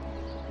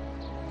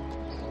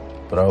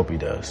 but I hope he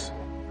does.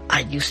 I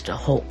used to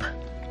hope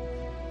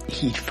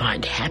he'd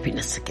find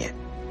happiness again.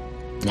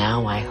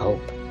 Now I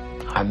hope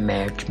our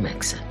marriage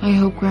makes it. I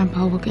hope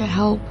Grandpa will get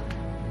help.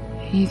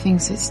 He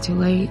thinks it's too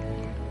late,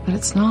 but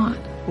it's not.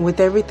 With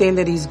everything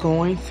that he's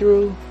going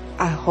through,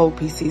 I hope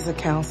he sees a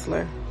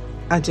counselor.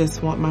 I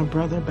just want my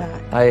brother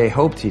back. I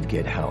hoped he'd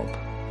get help.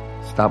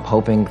 Stop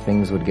hoping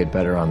things would get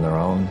better on their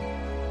own.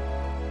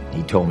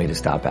 He told me to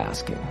stop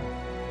asking.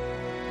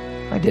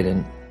 I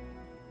didn't.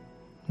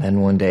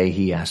 Then one day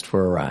he asked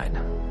for a ride.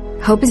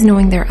 Hope is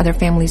knowing there are other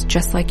families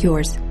just like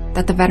yours,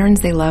 that the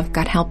veterans they love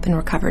got help and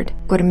recovered.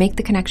 Go to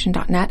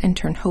maketheconnection.net and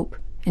turn hope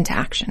into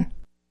action.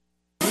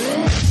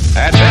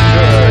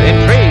 Adventure,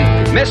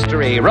 intrigue,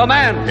 mystery,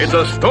 romance. It's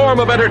a storm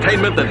of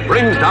entertainment that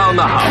brings down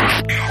the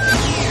house.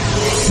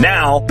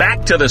 Now,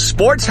 back to the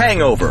Sports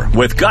Hangover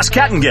with Gus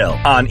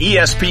Kattengell on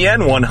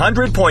ESPN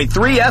 100.3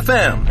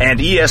 FM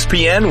and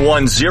ESPN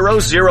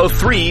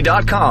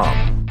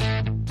 1003.com.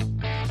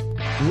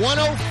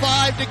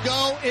 1:05 to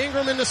go.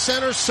 Ingram in the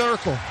center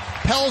circle.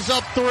 Pell's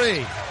up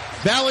 3.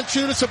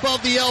 Valanciunas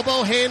above the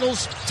elbow,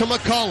 handles to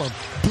McCollum.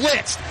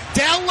 Blitzed.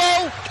 Down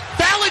low.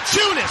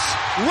 Valanciunas,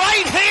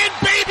 right hand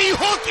baby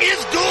hook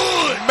is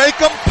good. Make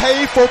them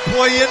pay for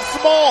playing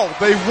small.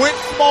 They went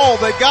small.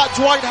 They got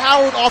Dwight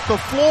Howard off the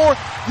floor.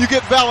 You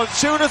get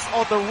Valanciunas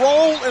on the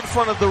roll in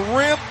front of the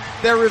rim.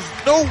 There is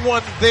no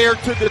one there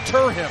to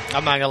deter him.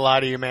 I'm not gonna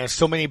lie to you, man.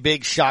 So many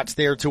big shots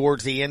there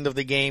towards the end of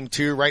the game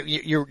too, right?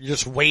 You're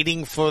just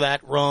waiting for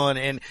that run,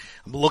 and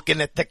I'm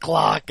looking at the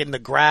clock and the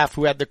graph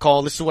who had the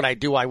call. This is what I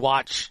do. I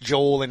watch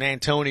Joel and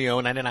Antonio,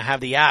 and then I have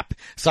the app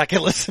so I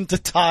can listen to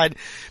Todd,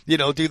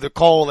 do the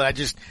call. And I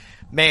just,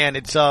 man,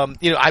 it's,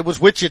 I was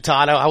with you,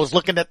 Todd. I was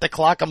looking at the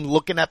clock. I'm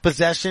looking at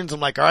possessions. I'm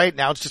like, all right,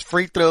 now it's just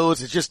free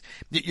throws. It's just,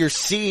 you're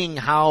seeing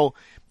how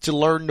to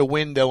learn the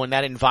window in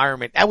that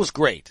environment. That was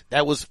great.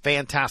 That was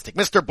fantastic.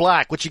 Mr.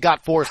 Black, what you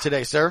got for us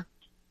today, sir?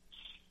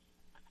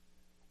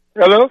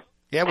 Hello?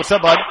 Yeah, what's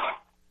up, bud?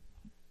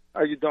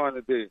 How you doing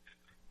today?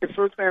 Hey,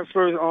 first thing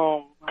first,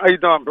 how you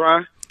doing,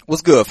 Brian?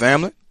 What's good,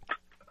 family?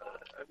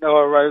 No,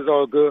 all right, it's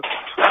all good.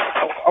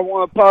 I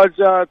want to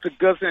apologize to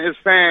Gus and his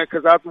fans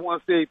because I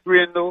want to say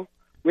 3-0.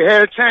 We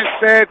had a chance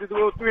Saturday to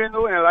go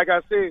 3-0, and like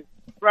I said,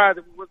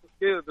 Friday we wasn't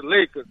scared of the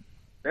Lakers.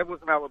 That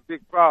wasn't our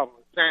big problem.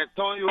 San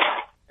Antonio,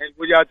 and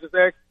what y'all just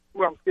asked,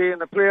 who I'm scared in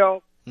the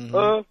playoffs is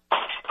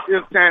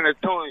San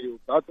Antonio.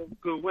 I think we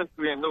could have went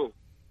 3-0. We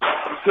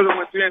could have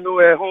went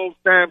 3-0 at home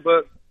stand,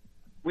 but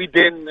we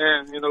didn't,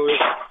 and, you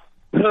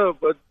know,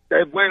 but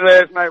that win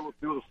last night was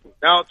beautiful.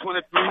 Down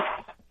 23,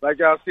 like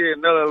y'all said,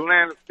 another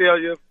Atlanta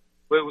failure,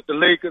 but with the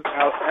Lakers,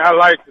 I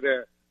liked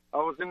that. I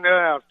was in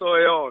there, I saw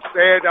it all.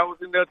 Sad I was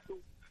in there too.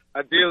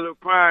 I did a little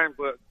crying,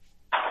 but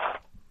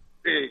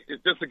hey,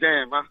 it's just a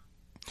game, huh?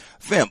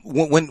 Fam,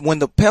 when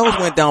the Pels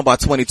went down by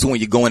 22 and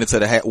you're going into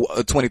the half,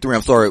 23,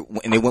 I'm sorry,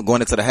 and they went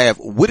going into the half,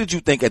 what did you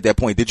think at that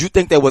point? Did you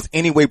think there was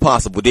any way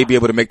possible they'd be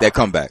able to make that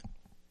comeback?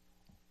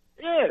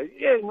 Yeah,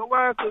 you know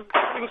why? Because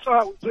we saw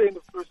how we played in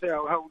the first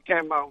half, how we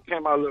came out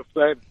a little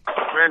flat.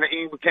 Brandon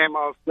Ingram came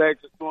out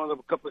flat, just throwing up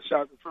a couple of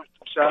shots, the first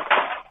two shots.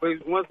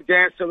 But once the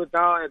game settled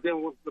down, and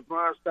then once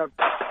LeBron stopped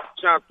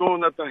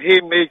throwing up the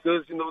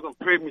haymakers, you know, them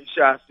premium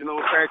shots, you know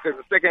what I'm saying?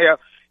 Because the second half,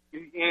 he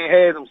ain't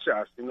had them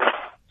shots, you know.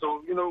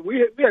 So, you know, we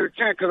had a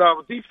chance because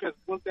our defense,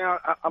 one thing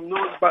I'm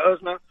noticing about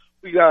us now,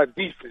 we got a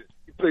defense.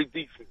 We play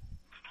defense.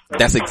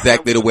 That's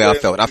exactly the way I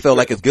felt. I felt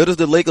like as good as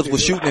the Lakers were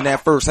shooting in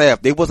that first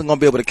half, they wasn't going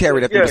to be able to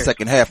carry that through the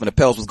second half, and the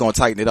Pels was going to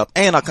tighten it up.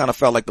 And I kind of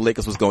felt like the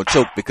Lakers was going to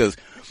choke because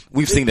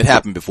we've seen it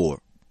happen before.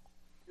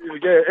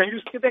 Yeah, and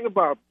you think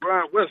about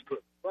Brian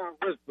Westbrook.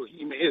 He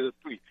even hit a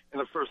three in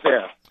the first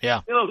half. Yeah.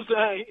 You know what I'm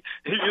saying?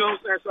 You know what I'm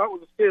saying? So I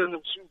was scared of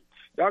them shooting.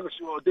 Y'all can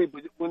shoot all day,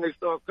 but when they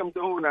start coming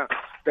down now,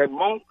 that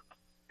Monk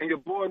and your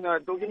boy now,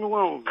 don't get me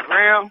wrong,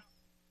 Graham,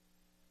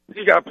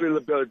 he got to play a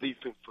little better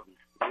defense for me.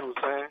 You know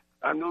what I'm saying?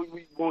 I know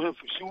we want him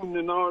for shooting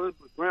and all that,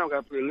 but Graham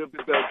got to play a little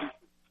bit better defense.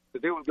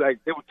 Because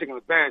they were taking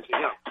advantage of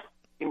him.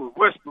 Even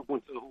Westbrook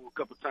went to the hoop a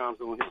couple times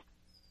on him.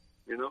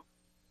 You know?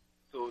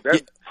 So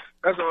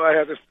that's all I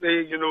have to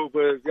say, you know,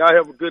 but y'all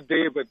have a good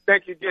day. But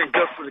thank you again,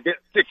 Gus, for the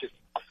tickets.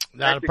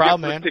 Not a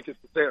problem, man. Tickets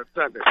for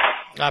Sunday.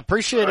 I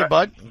appreciate it,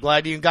 bud. I'm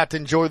glad you got to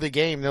enjoy the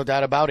game, no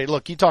doubt about it.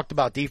 Look, you talked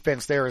about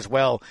defense there as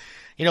well,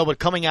 you know, but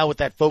coming out with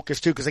that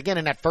focus too, because again,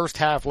 in that first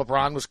half,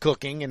 LeBron was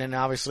cooking, and then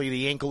obviously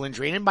the ankle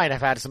injury, and it might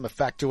have had some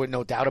effect to it,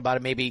 no doubt about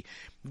it, maybe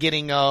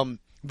getting the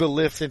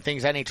lift and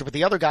things of that nature, but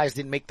the other guys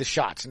didn't make the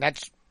shots, and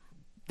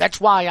that's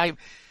why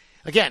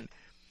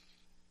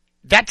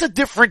that's a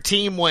different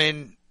team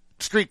when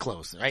street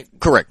clothes, right?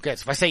 Correct. Okay,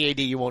 so if I say AD,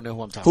 you won't know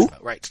who I'm talking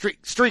about, right?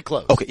 Street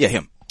clothes. Okay, yeah,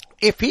 him.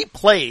 If he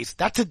plays,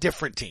 that's a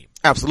different team.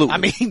 Absolutely. I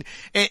mean,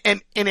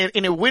 and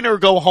in a win or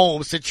go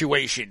home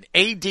situation,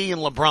 AD and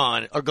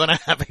LeBron are going to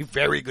have a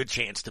very good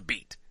chance to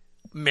beat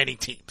many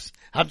teams.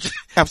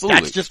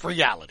 Absolutely. That's just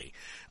reality.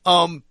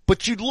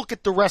 But you look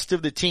at the rest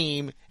of the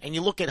team and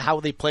you look at how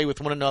they play with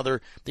one another.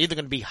 They're either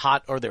going to be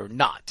hot or they're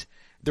not.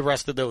 The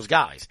rest of those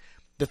guys.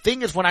 The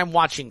thing is, when I'm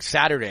watching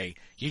Saturday,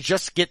 you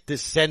just get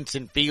this sense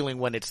and feeling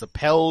when it's the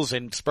Pels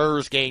and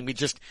Spurs game.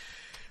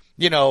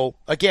 You know,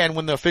 again,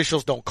 when the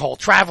officials don't call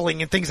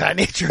traveling and things of that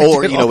nature.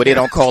 Or, you know, when they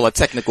don't call a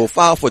technical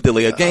foul for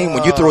delay a game,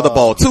 when you throw the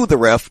ball to the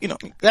ref, you know.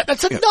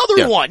 That's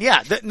another one,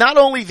 yeah. Not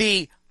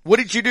only what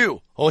did you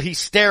do? Oh, he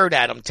stared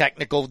at him,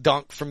 technical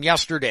dunk from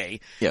yesterday.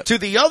 Yeah. To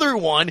the other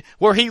one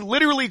where he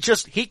literally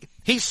just, he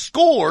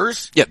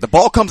scores. Yeah, the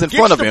ball comes in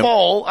front of him. Gets the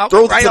ball out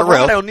throws right it to the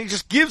ref. And he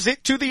just gives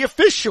it to the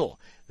official.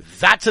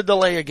 That's a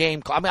delay of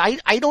game call. I mean,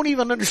 I don't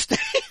even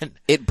understand.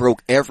 It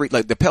broke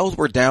the Pels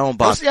were down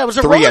by it was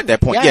a 3 run. at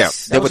that point.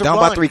 Yes, yeah, they were down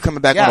by 3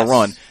 coming back on a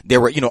run. They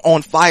were, you know,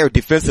 on fire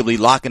defensively,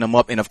 locking them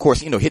up and of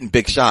course, you know, hitting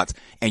big shots.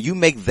 And you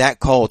make that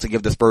call to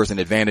give the Spurs an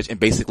advantage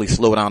and basically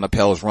slow down the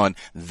Pels run.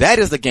 That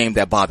is the game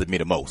that bothered me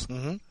the most.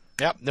 Mm-hmm.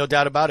 Yep, no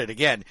doubt about it.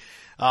 Again,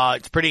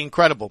 it's pretty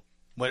incredible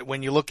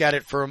when you look at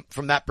it from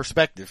that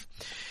perspective.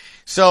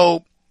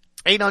 So,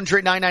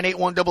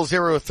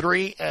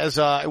 800-998-1003 as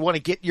I want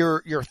to get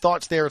your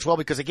thoughts there as well,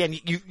 because again,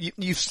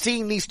 you've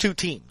seen these two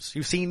teams.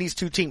 You've seen these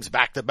two teams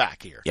back to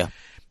back here. Yeah.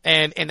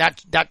 And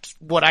that's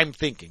what I'm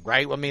thinking,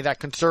 right? I mean, that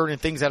concern and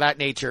things of that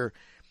nature,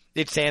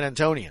 it's San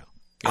Antonio.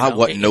 I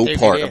want no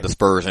part of the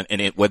Spurs and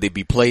it, whether it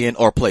be play-in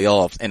or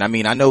playoffs. And I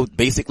mean, I know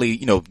basically,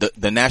 you know,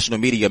 the national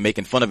media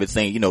making fun of it,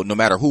 saying, you know, no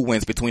matter who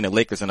wins between the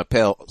Lakers and the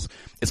Pels,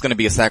 it's going to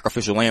be a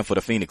sacrificial lamb for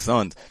the Phoenix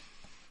Suns.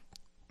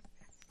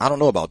 I don't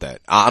know about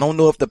that. I don't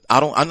know if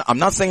I'm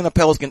not saying the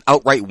Pels can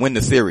outright win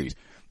the series,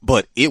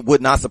 but it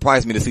would not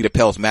surprise me to see the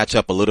Pels match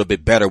up a little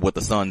bit better with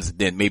the Suns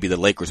than maybe the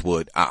Lakers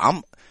would.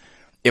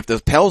 If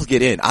the Pels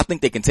get in, I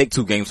think they can take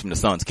 2 games from the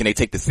Suns. Can they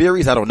take the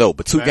series? I don't know,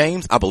 but 2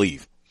 games, I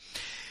believe.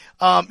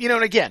 You know,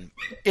 and again,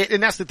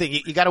 and that's the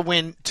thing, you gotta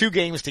win 2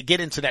 games to get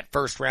into that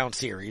first round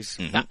series.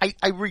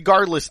 Mm-hmm.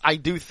 Regardless, I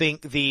do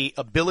think the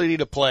ability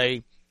to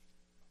play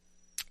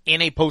in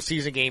a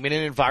postseason game, in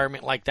an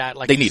environment like that,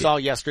 like we saw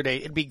yesterday,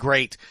 it'd be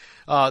great,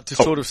 to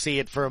sort of see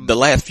it from. The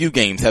last few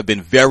games have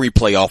been very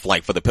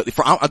playoff-like for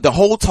the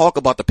whole talk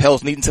about the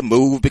Pels needing to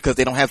move because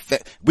they don't have,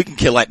 we can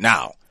kill that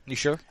now. You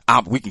sure?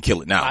 We can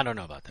kill it now. I don't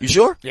know about that. You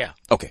sure? Yeah.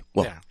 Okay.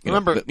 Well, yeah.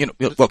 Remember,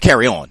 well,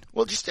 carry on.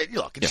 Well, just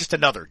look, it's just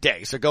another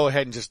day, so go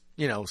ahead and just,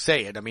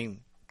 say it. I mean,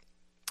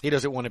 he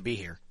doesn't want to be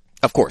here.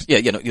 Of course. Yeah,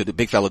 the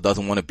big fella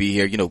doesn't want to be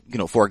here.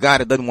 For a guy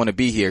that doesn't want to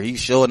be here, he's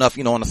sure enough,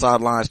 on the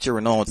sidelines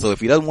cheering on. So if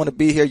he doesn't want to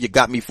be here, you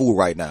got me fooled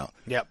right now.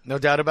 Yep, no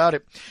doubt about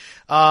it.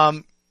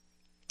 I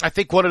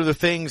think one of the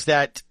things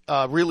that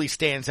really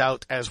stands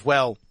out as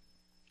well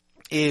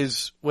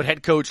is what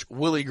head coach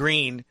Willie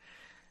Green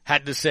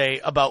had to say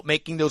about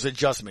making those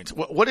adjustments.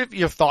 What have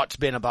your thoughts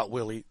been about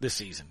Willie this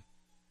season?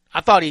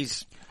 I thought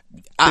he's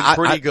been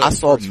pretty good. I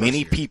saw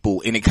many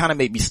people, and it kind of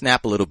made me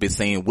snap a little bit,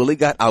 saying Willie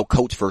got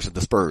out-coached versus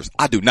the Spurs.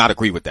 I do not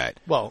agree with that.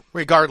 Well,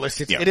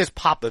 regardless, it is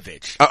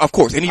Popovich. Of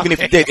course, and even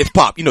if he did, it's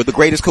Pop. You know, the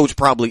greatest coach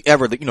probably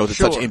ever, to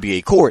touch an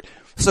NBA court.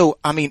 So,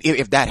 I mean,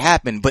 if that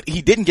happened, but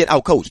he didn't get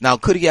out-coached. Now,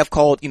 could he have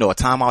called, a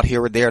timeout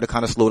here or there to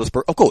kind of slow the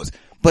Spurs? Of course.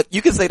 But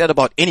you can say that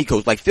about any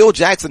coach. Like Phil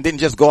Jackson didn't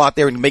just go out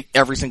there and make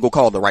every single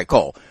call the right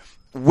call.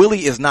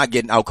 Willie is not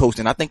getting out-coached,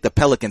 and I think the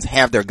Pelicans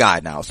have their guy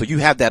now. So you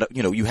have that,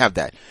 you have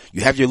that.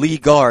 You have your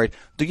lead guard.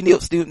 Do you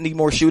still need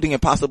more shooting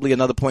and possibly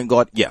another point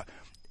guard? Yeah.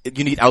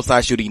 You need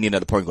outside shooting, you need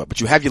another point guard. But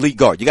you have your lead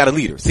guard. You got a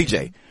leader,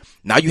 CJ.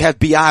 Now you have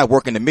B.I.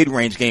 working the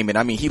mid-range game, and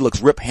I mean, he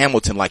looks Rip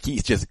Hamilton like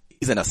he's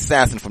an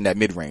assassin from that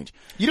mid-range.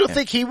 You don't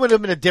think he would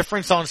have been a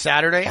difference on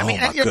Saturday? I mean,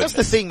 goodness. That's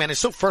the thing, man. It's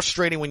so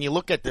frustrating when you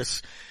look at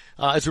this,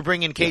 as we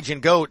bring in Cajun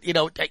Goat.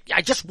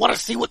 I just want to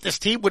see what this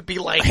team would be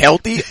like.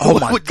 Healthy? Oh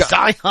my with God.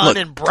 Zion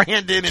and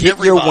Brandon and get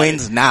everybody. Your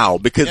wins now,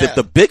 because if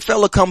the big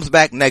fella comes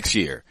back next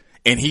year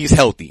and he's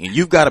healthy, and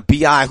you've got a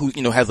B.I. who,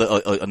 has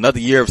another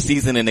year of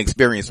seasoning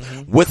experience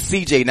with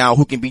CJ now,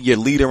 who can be your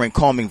leader and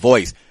calming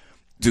voice.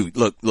 Dude,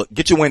 look,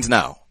 get your wins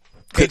now.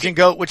 Cajun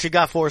Goat, what you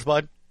got for us,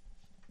 bud?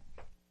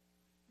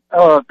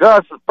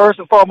 Gus, first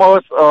and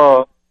foremost,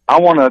 I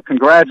want to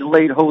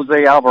congratulate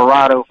Jose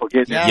Alvarado for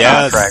getting his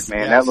contract,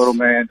 man. That little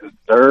man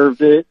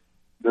deserved it.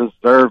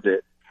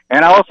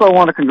 And I also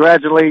want to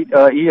congratulate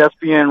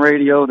ESPN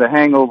Radio, The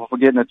Hangover, for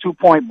getting a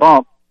 2-point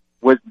bump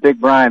with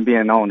Big Brian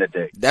being on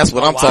today. That's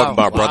what I'm talking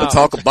about, brother.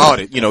 Talk about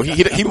it. He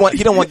don't want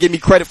to give me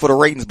credit for the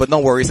ratings, but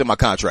don't worry, it's in my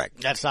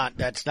contract. That's not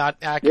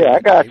accurate. Yeah,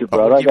 I got you,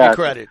 brother. I got you.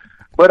 Credit.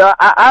 But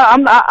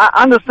I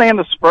understand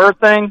the Spur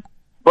thing,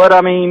 but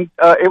I mean,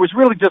 it was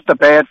really just a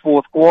bad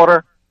fourth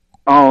quarter.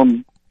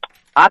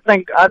 I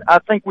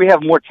think we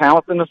have more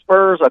talent than the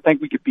Spurs. I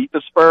think we could beat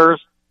the Spurs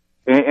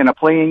in a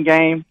playing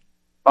game.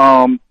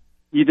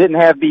 You didn't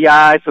have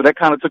B.I., so that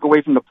kind of took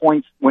away from the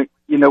points.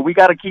 We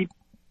got to keep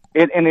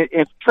it. And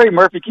if Trey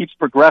Murphy keeps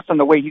progressing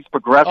the way he's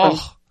progressing,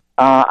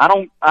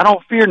 I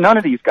don't fear none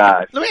of these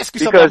guys. Let me ask you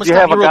something. Because you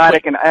have a guy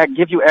that can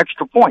give you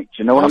extra points.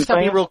 You know what I'm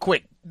saying? Stop you real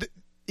quick.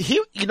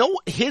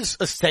 His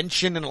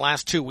ascension in the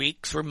last 2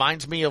 weeks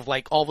reminds me of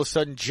like all of a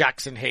sudden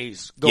Jackson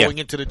Hayes going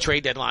into the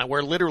trade deadline,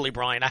 where literally,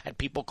 Brian, I had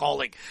people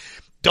calling,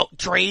 don't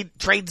trade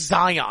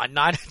Zion,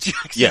 not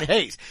Jackson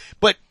Hayes.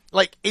 But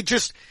like, it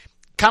just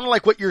kind of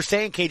like what you're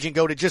saying, Cajun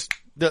Goat, just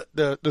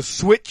the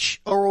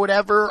switch or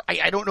whatever.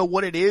 I don't know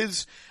what it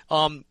is.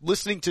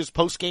 Listening to his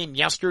post game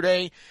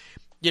yesterday,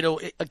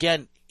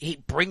 again, he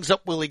brings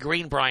up Willie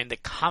Green, Brian, the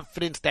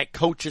confidence that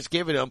coach has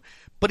given him.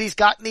 But he's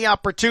gotten the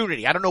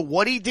opportunity. I don't know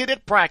what he did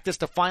at practice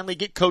to finally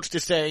get coach to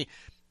say,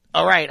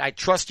 all right, I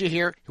trust you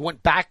here. He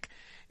went back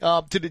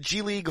to the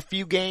G League a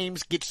few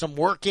games, get some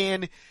work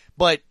in.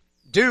 But,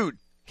 dude,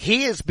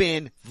 he has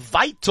been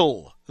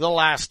vital the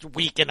last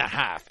week and a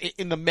half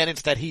in the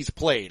minutes that he's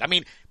played. I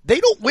mean, they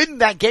don't win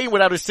that game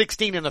without a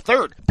 16 in the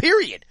third.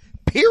 Period.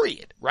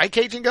 Right,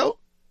 Cajun Goat?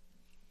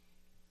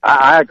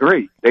 I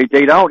agree. They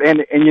don't.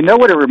 And you know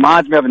what it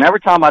reminds me of? And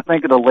every time I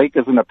think of the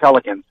Lakers and the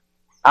Pelicans,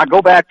 I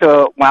go back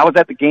to when I was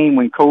at the game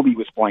when Kobe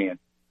was playing,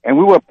 and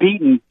we were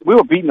beating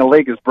the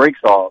Lakers breaks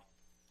off,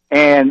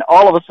 and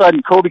all of a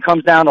sudden Kobe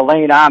comes down the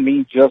lane. I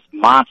mean, just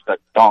monster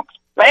dunks,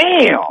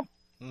 bam,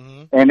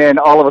 and then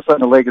all of a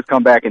sudden the Lakers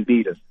come back and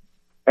beat us.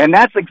 And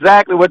that's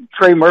exactly what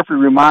Trey Murphy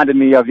reminded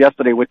me of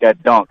yesterday with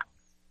that dunk.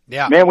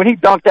 Yeah, man, when he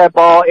dunked that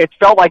ball, it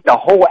felt like the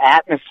whole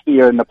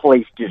atmosphere in the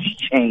place just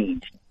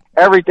changed.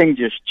 Everything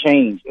just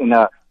changed, and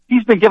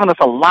he's been giving us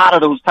a lot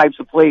of those types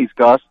of plays,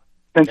 Gus.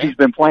 Since he's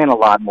been playing a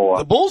lot more.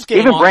 The Bulls game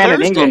even on Brandon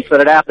Thursday. Ingram said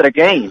it after the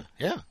game.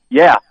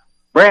 Yeah.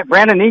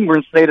 Brandon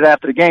Ingram stated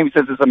after the game, he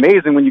says it's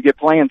amazing when you get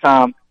playing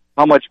time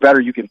how much better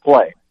you can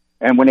play.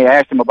 And when they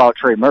asked him about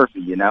Trey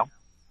Murphy,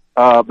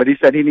 but he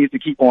said he needs to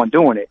keep on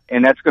doing it,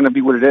 and that's going to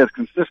be what it is,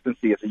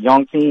 consistency. It's a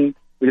young team.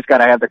 We just got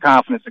to have the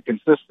confidence and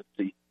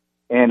consistency.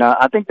 And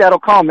I think that'll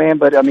come, man.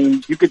 But, I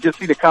mean, you could just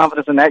see the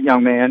confidence in that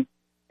young man,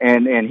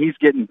 and he's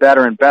getting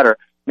better and better.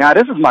 Now,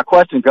 this is my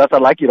question, Gus.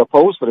 I'd like you to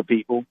pose for the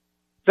people.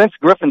 Since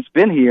Griffin's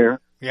been here,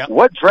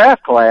 what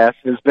draft class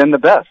has been the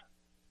best?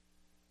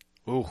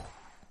 Ooh,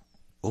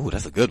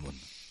 that's a good one.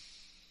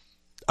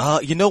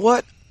 You know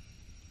what?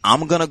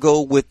 I'm gonna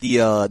go with the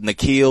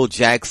Nickeil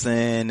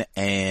Jackson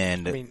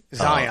and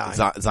Zion.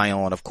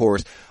 Zion, of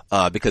course,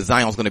 because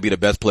Zion's gonna be the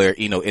best player,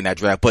 in that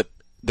draft. But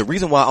the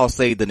reason why I'll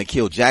say the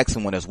Nickeil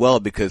Jackson one as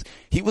well, because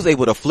he was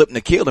able to flip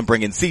Nickeil and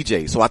bring in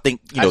CJ. So I think,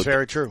 that's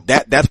very true.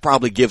 That's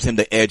probably gives him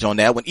the edge on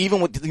that one,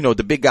 even with,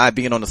 the big guy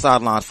being on the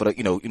sidelines for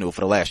the,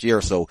 for the last year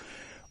or so.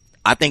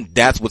 I think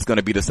that's what's going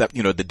to be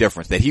the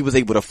difference, that he was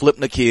able to flip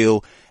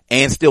Nickeil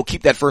and still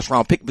keep that first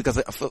round pick, because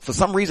for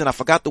some reason I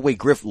forgot the way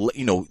Griff,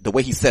 the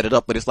way he set it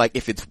up, but it's like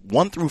if it's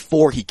 1 through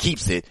 4, he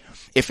keeps it.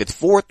 If it's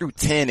 4 through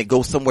 10, it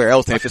goes somewhere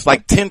else. And if it's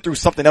like 10 through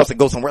something else, it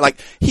goes somewhere. Like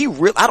I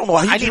don't know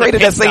how he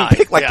traded that same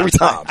pick like 3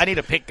 times. I need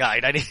a pick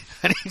guide. I need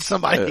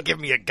somebody to give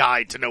me a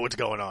guide to know what's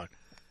going on.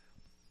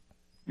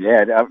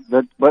 Yeah,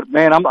 but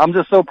man, I'm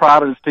just so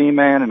proud of this team,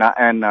 man,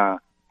 and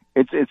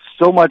it's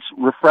so much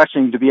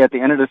refreshing to be at the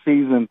end of the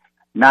season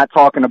not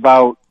talking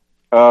about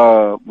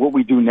what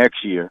we do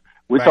next year.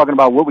 We're talking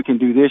about what we can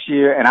do this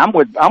year, and I'm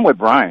with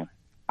Brian.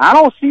 I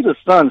don't see the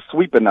Suns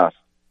sweeping us.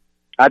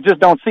 I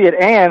just don't see it,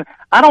 and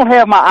I don't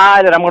have my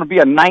eye that I'm going to be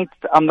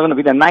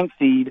the ninth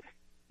seed.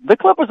 The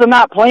Clippers are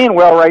not playing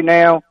well right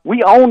now.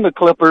 We own the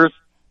Clippers.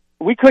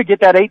 We could get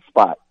that 8th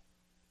spot.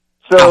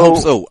 So, I hope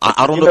so.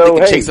 I don't know if they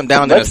can chase them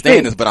down in the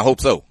standings, but I hope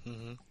so.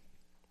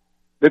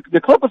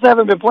 The Clippers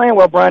haven't been playing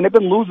well, Brian. They've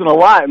been losing a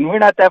lot, and we're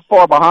not that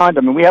far behind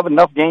them, and we have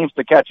enough games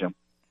to catch them.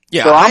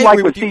 Yeah, so I'm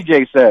like what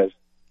CJ says.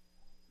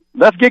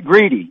 Let's get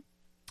greedy.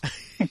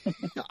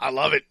 I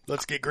love it.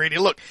 Let's get greedy.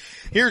 Look,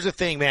 here's the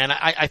thing, man.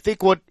 I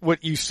think what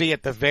you see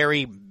at the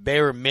very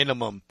bare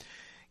minimum,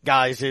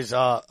 guys, is,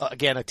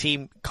 again, a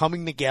team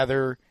coming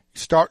together,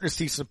 starting to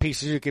see some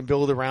pieces you can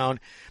build around,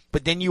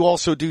 but then you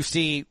also do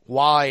see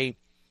why,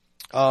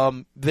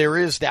 there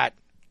is that,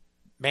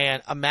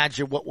 man,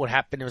 imagine what would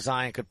happen if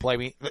Zion could play. I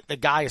mean, the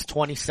guy is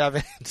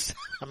 27.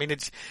 I mean,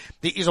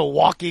 he's a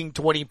walking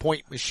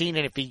 20-point machine,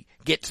 and if he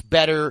gets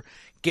better,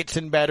 gets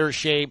in better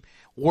shape,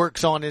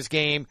 works on his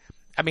game,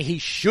 I mean, he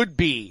should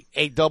be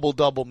a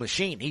double-double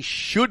machine. He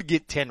should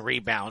get 10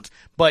 rebounds,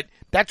 but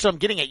that's what I'm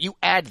getting at. You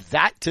add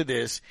that to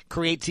this,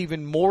 creates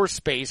even more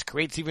space,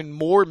 creates even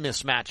more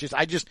mismatches.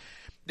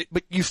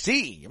 But you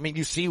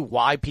see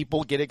why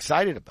people get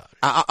excited about it.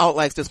 I'll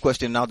ask this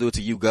question, and I'll do it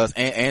to you, Gus,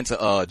 and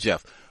to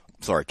Jeff.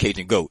 Sorry,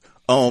 Cajun Goat.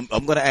 I'm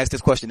going to ask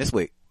this question this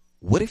way.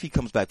 What if he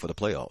comes back for the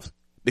playoffs?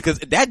 Because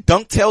that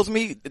dunk tells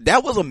me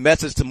that was a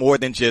message to more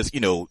than just,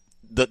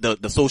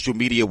 the social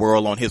media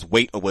world on his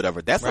weight or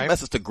whatever. That's a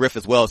message to Griff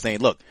as well, saying,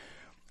 look,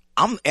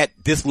 I'm at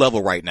this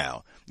level right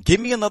now. Give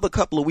me another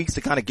couple of weeks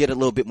to kind of get a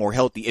little bit more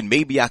healthy, and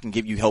maybe I can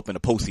give you help in the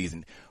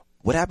postseason.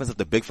 What happens if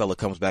the big fella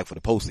comes back for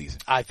the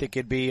postseason? I think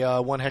it'd be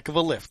one heck of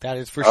a lift. That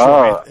is for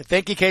sure.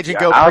 Thank you, Cajun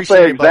Goat. I'll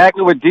say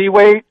exactly what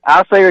D-Wade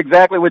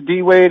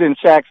and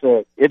Shaq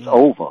said. It's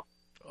over.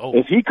 Oh.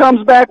 If he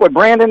comes back with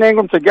Brandon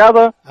Ingram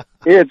together,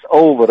 it's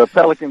over. The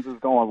Pelicans is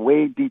going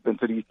way deep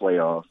into these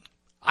playoffs.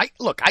 I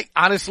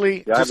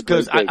honestly, just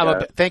because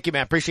thank you,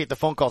 man. Appreciate the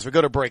phone calls. We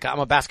go to break. I'm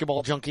a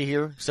basketball junkie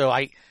here. So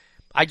I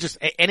just,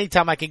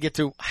 anytime I can get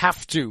to,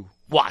 have to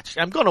watch.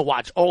 I'm going to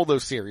watch all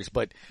those series,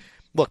 but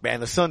look,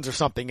 man, the Suns are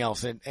something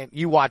else. And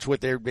you watch what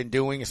they've been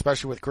doing,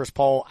 especially with Chris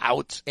Paul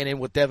out and then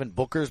what Devin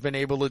Booker's been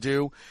able to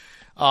do.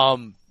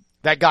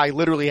 That guy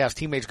literally has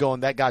teammates going,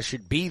 that guy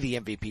should be the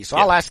MVP. So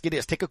I'll ask you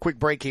this. Take a quick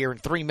break here in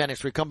 3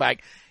 minutes. We come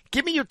back.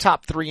 Give me your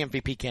top 3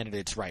 MVP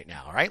candidates right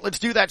now, all right? Let's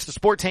do that. It's the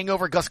Sports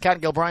Hangover. Gus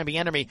Cattengale, Brian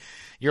Bieniemy.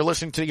 You're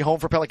listening to your home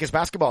for Pelicans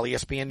basketball,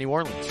 ESPN New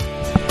Orleans.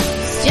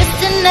 It's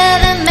just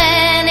another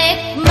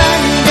manic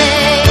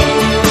Monday.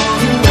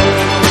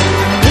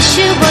 Wish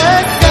it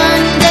was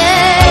Sunday.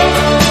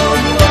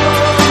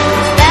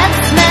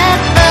 That's my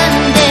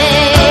fun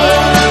day.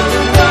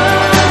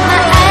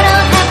 I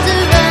don't have to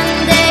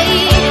run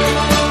day.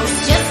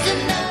 It's just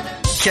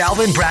another.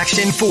 Calvin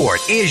Braxton Ford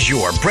is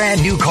your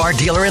brand new car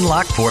dealer in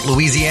Lockport,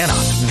 Louisiana.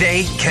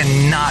 They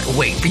cannot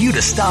wait for you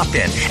to stop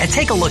in and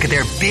take a look at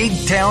their big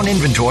town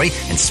inventory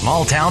and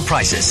small town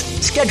prices.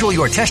 Schedule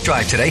your test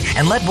drive today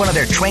and let one of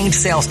their trained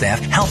sales staff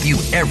help you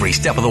every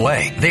step of the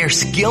way. Their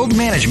skilled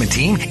management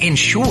team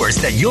ensures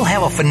that you'll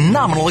have a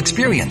phenomenal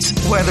experience,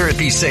 whether it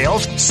be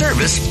sales,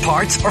 service,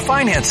 parts, or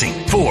financing.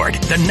 Ford,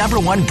 the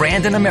 #1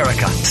 brand in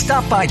America.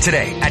 Stop by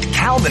today at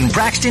Calvin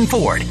Braxton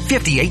Ford,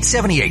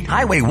 5878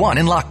 Highway 1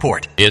 in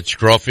Lockport. It's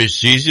crawfish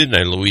season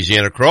and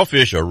Louisiana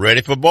crawfish are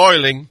ready for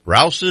boiling.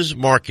 Rouse's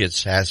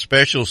Markets has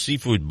special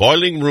seafood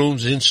boiling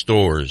rooms in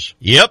stores.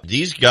 Yep,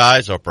 these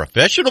guys are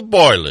professional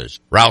boilers.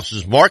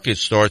 Rouse's Market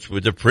starts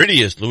with the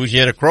prettiest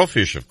Louisiana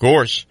crawfish, of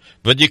course.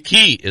 But the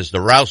key is the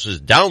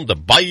Rouse's Down the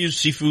Bayou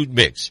seafood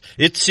mix.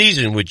 It's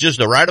seasoned with just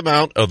the right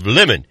amount of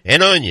lemon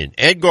and onion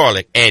and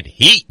garlic and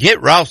heat.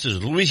 Get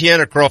Rouse's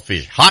Louisiana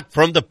crawfish hot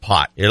from the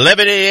pot.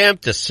 11 a.m.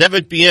 to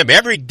 7 p.m.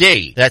 every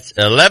day. That's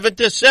 11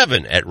 to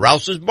 7 at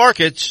Rouse's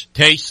Markets.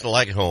 Tastes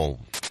like home.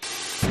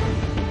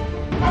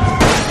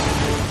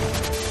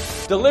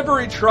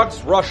 Delivery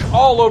trucks rush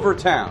all over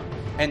town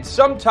and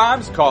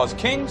sometimes cause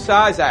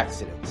king-size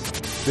accidents.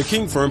 The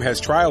King Firm has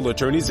trial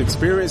attorneys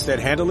experienced at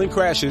handling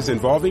crashes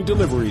involving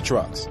delivery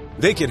trucks.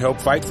 They can help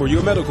fight for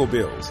your medical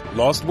bills,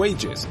 lost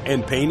wages,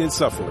 and pain and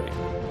suffering.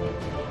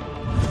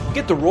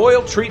 Get the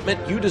royal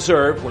treatment you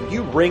deserve when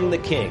you ring the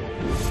King.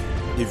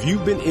 If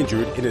you've been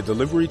injured in a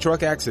delivery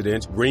truck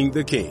accident, ring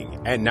the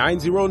King at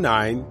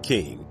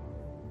 909-KING.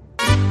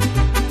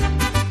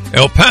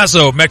 El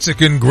Paso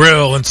Mexican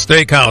Grill and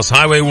Steakhouse,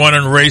 Highway 1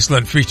 in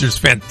Raceland features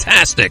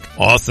fantastic,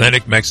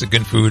 authentic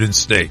Mexican food and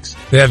steaks.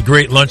 They have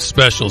great lunch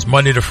specials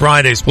Monday to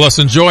Fridays, plus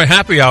enjoy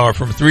happy hour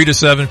from 3 to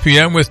 7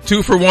 p.m. with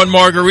 2-for-1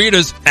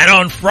 margaritas. And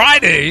on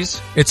Fridays,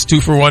 it's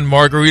 2-for-1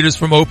 margaritas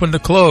from open to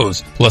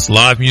close, plus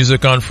live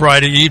music on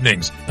Friday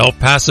evenings. El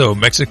Paso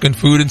Mexican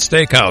Food and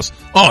Steakhouse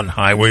on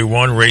Highway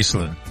 1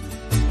 Raceland.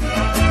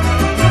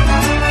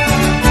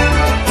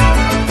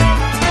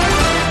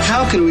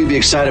 could we be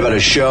excited about a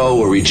show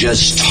where we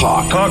just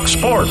talk? Talk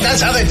sports. That's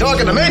how they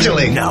talk in the Major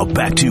League. Now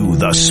back to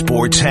the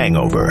Sports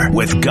Hangover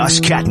with Gus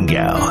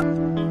Kattengell.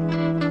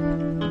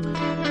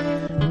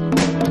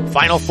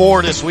 Final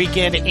Four this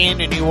weekend in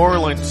New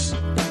Orleans.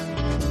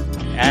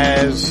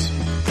 As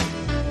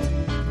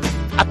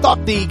I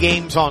thought the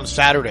games on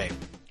Saturday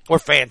were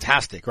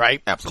fantastic,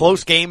 right? Absolutely.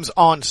 Close games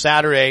on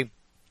Saturday.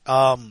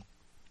 Yesterday,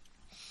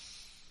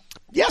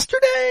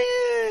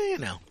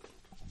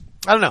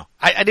 I don't know.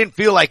 I didn't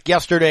feel like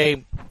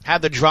yesterday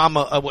had the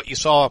drama of what you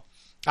saw.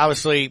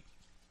 Obviously,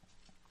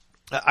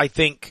 I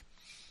think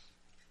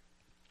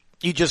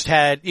you just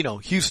had,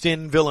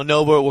 Houston,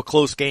 Villanova were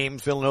close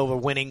games. Villanova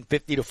winning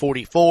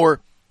 50-44.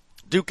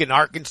 Duke and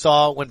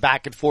Arkansas went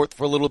back and forth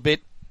for a little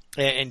bit,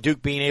 and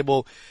Duke being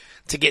able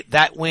to get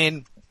that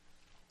win.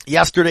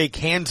 Yesterday,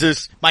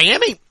 Kansas,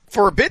 Miami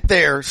for a bit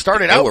there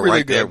started out really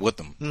right good. There with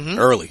them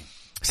early.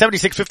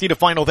 76-50 to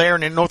final there,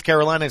 and in North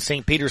Carolina and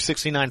St. Peter's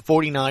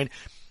 69-49.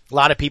 A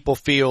lot of people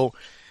feel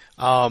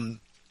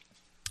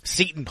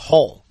Seton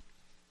Hall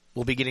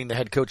will be getting the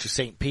head coach of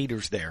St.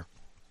 Peter's there.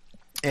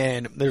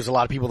 And there's a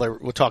lot of people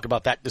that will talk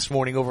about that this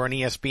morning over on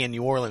ESPN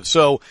New Orleans.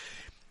 So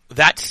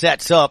that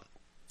sets up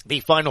the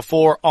Final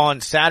Four on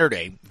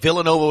Saturday.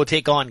 Villanova will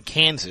take on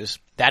Kansas.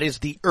 That is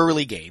the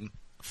early game.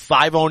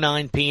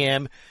 5:09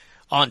 p.m.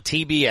 on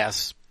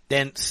TBS.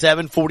 Then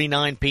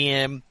 7:49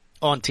 p.m.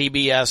 on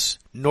TBS,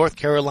 North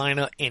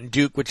Carolina and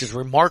Duke, which is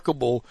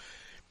remarkable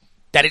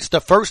that it's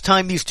the first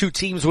time these two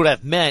teams would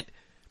have met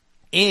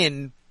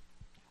in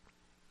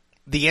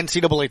the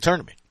NCAA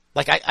tournament.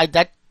 Like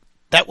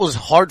that was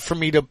hard for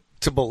me to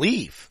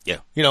believe. Yeah.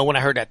 When I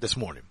heard that this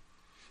morning.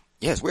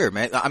 Yeah, it's weird,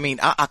 man. I mean,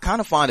 I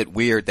kind of find it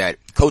weird that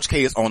Coach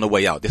K is on the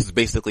way out. This is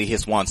basically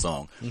his swan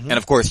song. Mm-hmm. And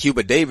of course,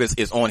 Hubert Davis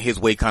is on his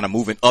way kind of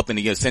moving up in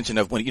the ascension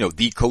of when,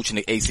 the coach in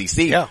the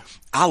ACC. Yeah.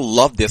 I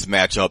love this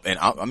matchup. And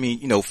I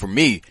mean, for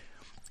me,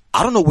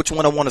 I don't know which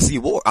one I want to see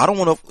more. I don't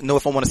want to know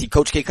if I want to see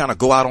Coach K kind of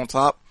go out on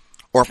top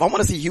or if I want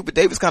to see Hubert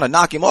Davis kind of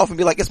knock him off and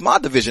be like, it's my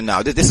division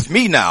now. This is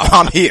me now.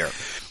 I'm here.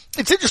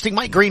 It's interesting.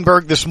 Mike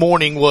Greenberg this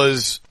morning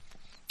was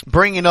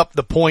bringing up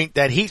the point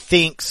that he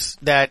thinks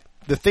that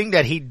the thing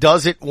that he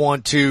doesn't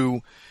want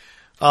to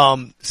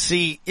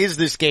see is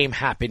this game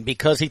happen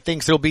because he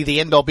thinks it'll be the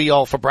end-all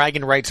be-all for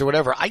bragging rights or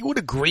whatever. I would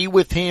agree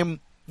with him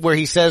where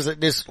he says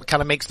that this kind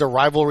of makes the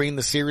rivalry in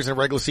the series and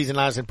regular season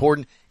not as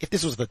important if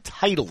this was the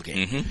title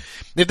game.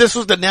 Mm-hmm. If this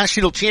was the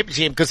national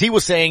championship, because he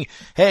was saying,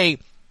 hey,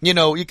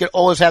 you could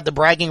always have the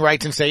bragging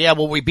rights and say, yeah,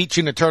 well, we beat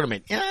you in the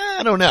tournament. Yeah,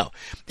 I don't know.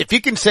 If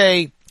you can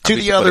say to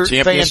the other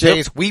fan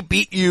base, we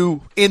beat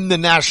you in the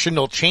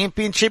national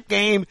championship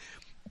game,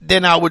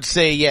 then I would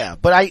say, yeah.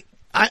 But I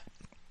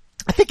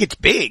think it's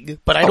big,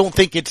 but I don't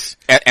think it's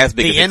as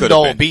big the as end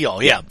all be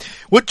all. Yeah.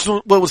 What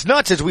was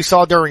nuts is we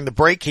saw during the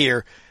break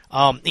here,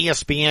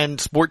 ESPN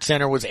Sports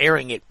Center was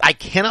airing it. I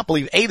cannot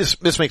believe,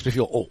 this makes me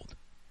feel old.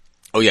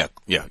 Oh yeah.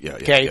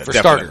 Okay. For definitely.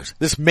 Starters,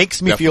 this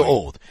makes me feel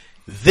old.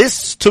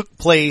 This took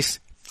place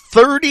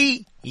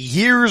 30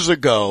 years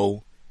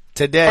ago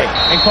today.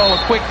 And call a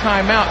quick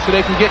timeout so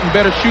they can get in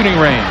better shooting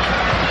range.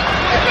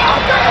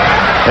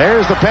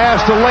 There's the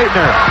pass to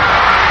Leitner.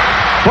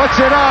 Puts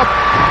it up.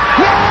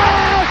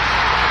 Yes!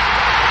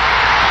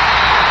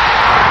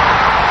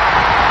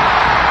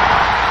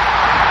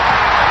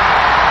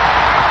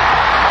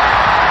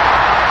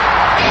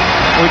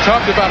 We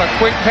talked about a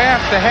quick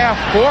pass to half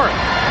court.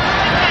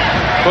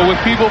 But with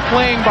people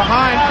playing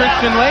behind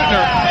Christian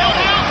Leitner.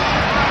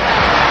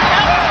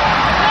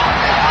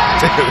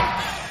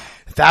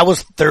 That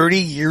was 30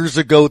 years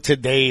ago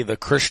today, the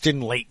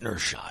Christian Leitner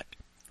shot.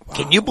 Wow.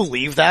 Can you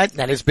believe that?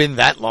 That has been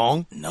that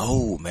long?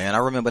 No, man. I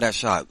remember that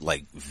shot,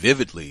 like,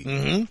 vividly.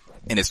 Mm-hmm.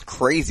 And it's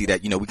crazy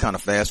that, we kind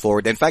of fast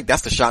forward. In fact,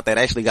 that's the shot that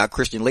actually got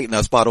Christian Leitner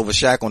a spot over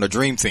Shaq on the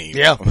Dream Team.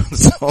 Yeah.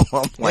 So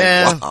I'm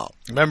like, wow.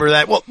 Remember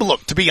that? Well,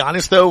 look, to be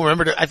honest though,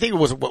 I think it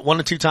was one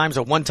or two times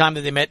or one time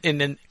that they met, and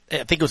then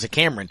I think it was at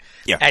Cameron.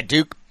 Yeah. At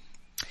Duke.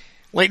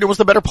 Leitner was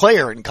the better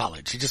player in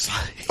college. He just.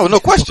 Oh, no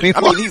question. I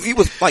mean, he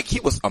was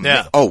amazing.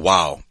 Yeah. Oh,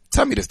 wow.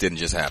 Tell me this didn't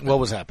just happen. What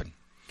was happening?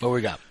 What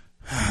we got?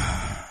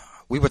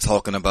 We were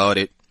talking about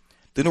it.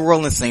 The New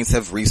Orleans Saints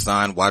have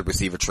re-signed wide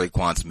receiver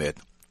Traquan Smith.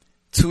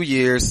 2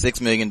 years, $6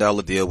 million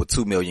deal with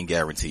 $2 million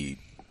guaranteed.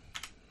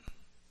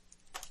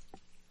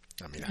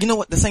 I mean, you know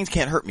what? The Saints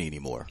can't hurt me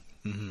anymore.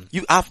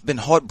 Mm-hmm. I've been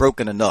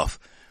heartbroken enough.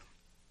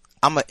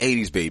 I'm an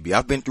 80s baby.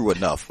 I've been through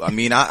enough. I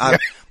mean, I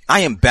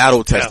am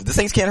battle tested. Yeah. The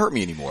Saints can't hurt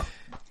me anymore.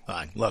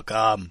 Fine. Look,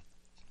 I'm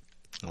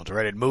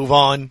ready to move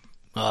on.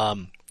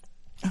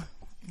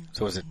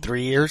 So is it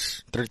 3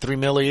 years? $33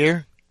 million a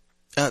year?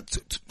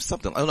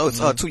 Something. I don't know. It's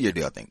a 2 year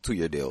deal, I think. 2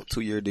 year deal.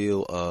 2 year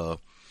deal.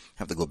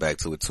 Have to go back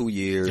to it. 2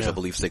 years, yeah. I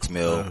believe $6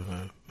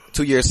 million.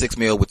 2 years, $6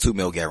 million with $2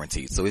 million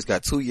guaranteed. So he's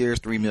got 2 years,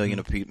 $3 million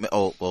apiece.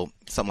 Oh, well,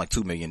 something like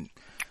 $2 million.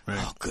 Right.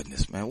 Oh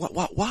goodness, man.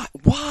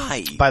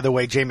 Why? By the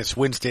way, Jameis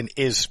Winston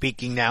is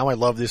speaking now. I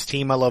love this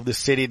team. I love this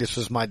city. This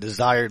was my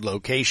desired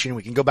location.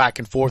 We can go back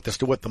and forth as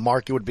to what the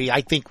market would be.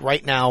 I think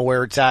right now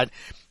where it's at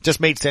just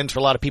made sense for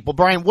a lot of people.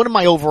 Brian, one of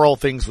my overall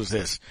things was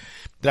this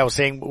that I was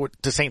saying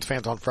to Saints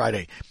fans on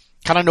Friday.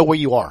 kind of know where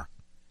you are.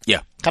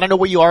 Yeah. Kind of know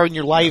where you are in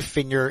your life,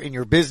 in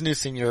your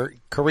business, in your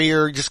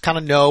career. You just kind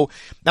of know.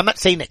 I'm not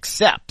saying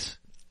accept,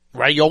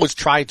 right? You always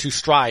try to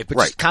strive, but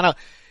just kind of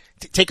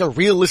take a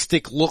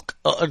realistic look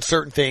on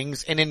certain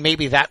things, and then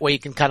maybe that way you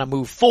can kind of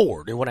move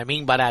forward. And what I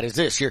mean by that is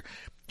this: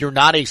 you're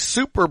not a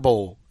Super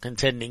Bowl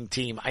contending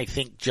team, I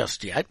think,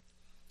 just yet.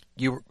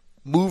 You're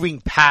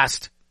moving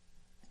past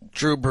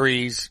Drew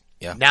Brees.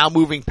 Yeah. Now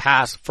moving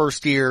past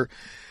first year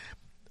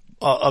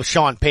of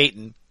Sean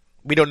Payton.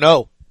 We don't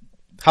know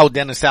how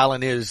Dennis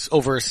Allen is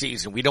over a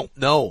season. We don't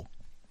know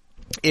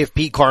if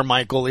Pete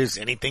Carmichael is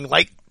anything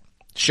like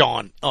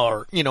Sean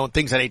or, things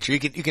of that nature. You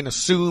can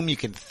assume, you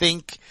can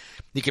think,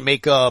 you can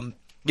make,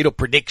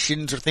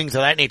 predictions or things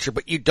of that nature,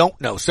 but you don't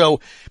know. So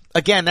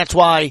again, that's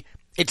why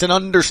it's an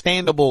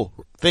understandable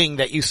thing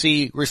that you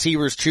see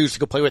receivers choose to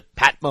go play with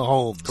Pat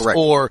Mahomes. Correct.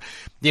 Or,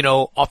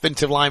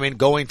 offensive linemen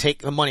go and take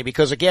the money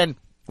because again,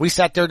 we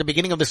sat there at the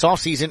beginning of this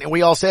offseason and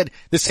we all said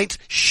the Saints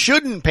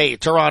shouldn't pay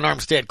Teron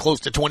Armstead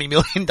close to $20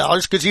 million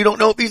because you don't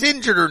know if he's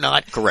injured or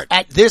not. Correct.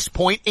 At this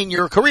point in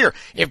your career.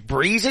 If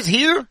Breeze is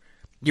here,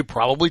 you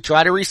probably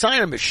try to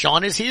re-sign him. If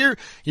Sean is here,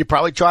 you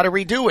probably try to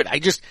redo it. I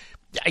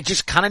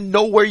just kind of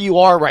know where you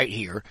are right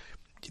here.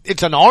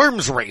 It's an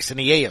arms race in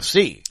the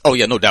AFC. Oh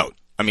yeah, no doubt.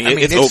 I mean,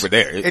 it's over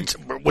there. It's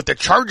what the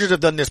Chargers have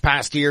done this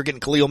past year,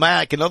 getting Khalil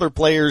Mack and other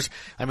players.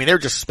 I mean, they're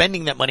just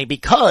spending that money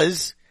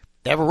because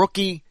they have a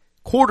rookie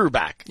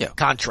quarterback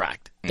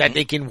contract that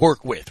they can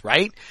work with,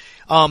 right?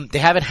 They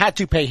haven't had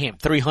to pay him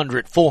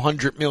 $300,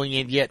 $400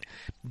 million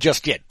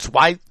just yet. That's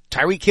why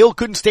Tyreek Hill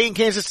couldn't stay in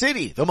Kansas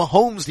City, the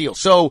Mahomes deal.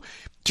 So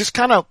just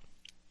kind of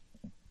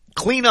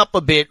clean up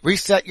a bit,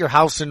 reset your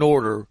house in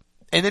order,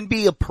 and then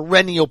be a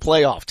perennial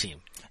playoff team.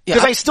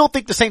 Because I still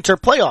think the Saints are a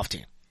playoff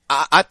team.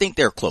 I think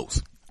they're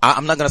close.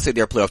 I'm not going to say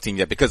they're a playoff team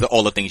yet because of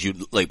all the things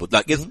you labeled.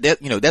 Like,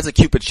 there's a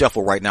Cupid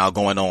shuffle right now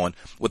going on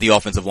with the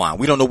offensive line.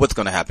 We don't know what's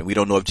going to happen. We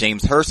don't know if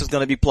James Hurst is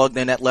going to be plugged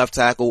in at left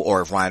tackle or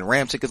if Ryan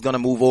Ramczyk is going to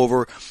move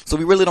over. So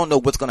we really don't know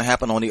what's going to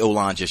happen on the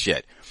O-line just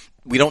yet.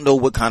 We don't know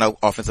what kind of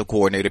offensive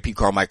coordinator Pete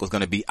Carmichael is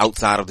going to be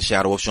outside of the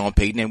shadow of Sean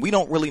Payton. And we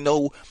don't really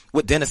know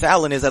what Dennis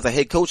Allen is as a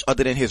head coach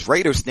other than his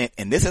Raiders stint.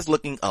 And this is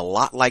looking a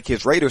lot like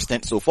his Raiders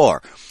stint so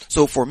far.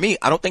 So for me,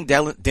 I don't think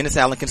Dennis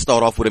Allen can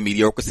start off with a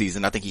mediocre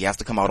season. I think he has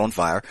to come out on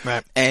fire.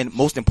 Right. And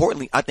most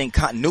importantly, I think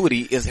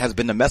continuity has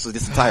been the message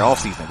this entire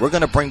offseason. We're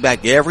going to bring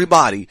back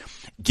everybody,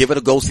 give it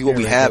a go, see what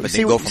we have, and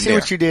then go from there. See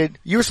what you did?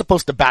 You were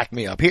supposed to back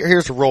me up.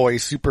 Here's Roy,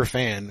 super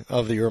fan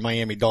of your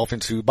Miami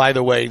Dolphins, who, by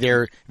the way,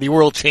 they're the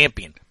world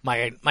champion.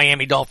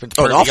 Miami Dolphins.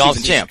 Oh, the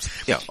off-season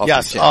champs. Yeah,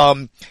 yes.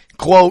 Champs.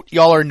 Quote,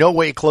 y'all are no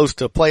way close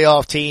to a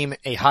playoff team.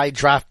 A high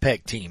draft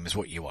pick team is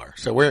what you are.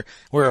 So we're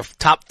a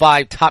top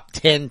 5, top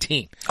 10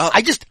 team.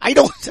 I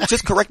don't.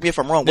 Just correct me if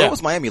I'm wrong. Where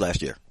was Miami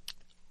last year?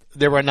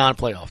 They were a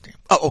non-playoff team.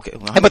 Oh, okay.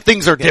 Well, but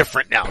things are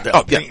different now. Though.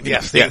 Oh, yeah.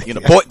 Yes.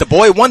 The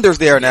boy Wonder's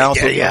there now.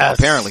 So yes.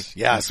 Apparently.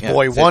 Yes.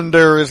 Boy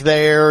Wonder is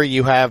there.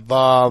 You have,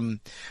 the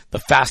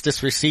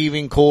fastest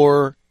receiving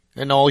core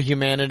in all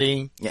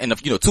humanity. Yeah, and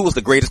Tua is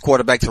the greatest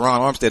quarterback Teron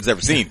Armstead's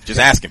ever seen. Just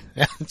ask him.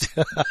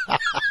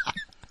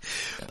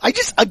 I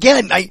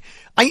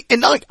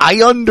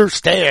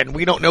understand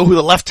we don't know who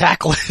the left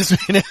tackle is.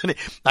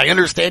 I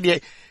understand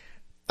you.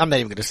 I'm not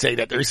even going to say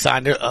that they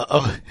signed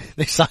a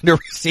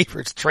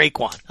receiver. It's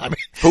Traquan. I mean,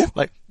 who?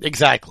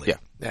 Exactly.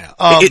 Yeah.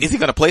 Is he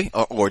going to play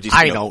or just,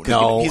 I don't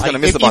know. He's going to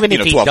miss about, even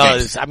if he 12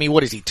 does, games. I mean,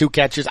 what is he? 2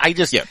 catches? And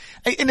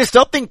it's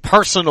nothing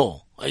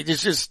personal.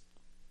 It's just,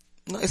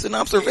 no, it's an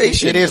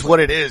observation. It is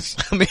what it is.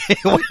 I mean,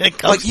 when it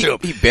comes to him.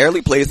 He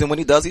barely plays, and when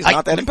he does, he's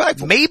not that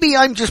impactful. Maybe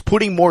I'm just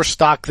putting more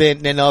stock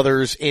than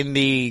others in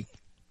the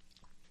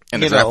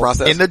draft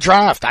process. In the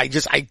draft. I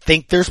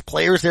think there's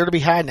players there to be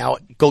had. Now,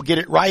 go get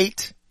it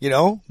right,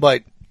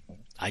 but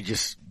I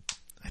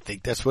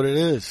think that's what it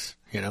is,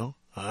 I don't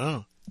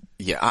know.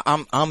 Yeah,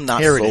 I'm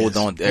not sold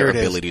on their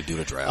ability to do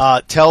the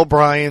draft. Tell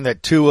Brian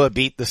that Tua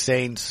beat the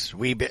Saints.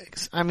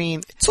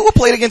 Tua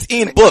played against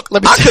Ian Book.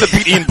 I could have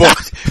beat Ian Book.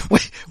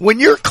 When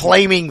you're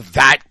claiming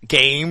that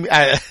game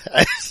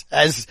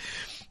as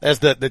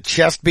the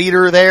chest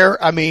beater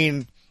there, I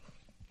mean,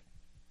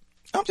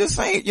 I'm just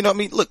saying,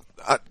 look,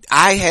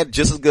 I had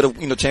just as good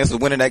a, chance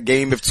of winning that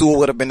game if Tua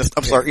would have been, if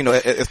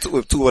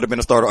Tua would have been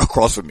a starter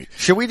across from me.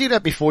 Should we do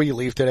that before you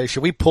leave today?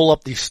 Should we pull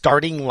up the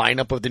starting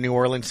lineup of the New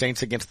Orleans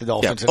Saints against the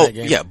Dolphins in that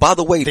game? Yeah, by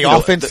the way, the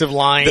offensive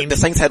line. The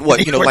Saints had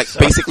what,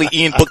 basically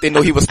Ian Book didn't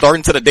know he was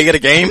starting to the day of the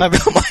game. I'm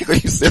like, are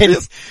you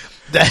serious?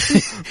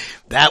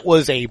 That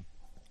was a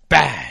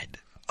bad.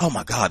 Oh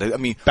my God. I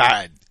mean,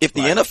 bad. If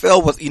the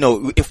NFL was,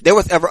 if there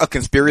was ever a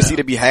conspiracy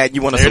to be had,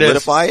 you want to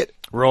solidify it?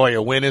 Roy,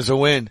 a win is a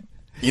win.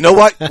 You know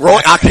what, Roy?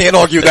 I can't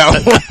argue that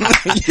one.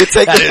 You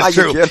take that it how is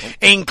true. You get them.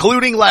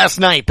 Including last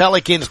night,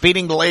 Pelicans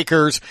beating the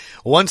Lakers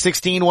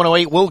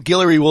 116-108. Will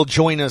Guillory will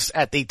join us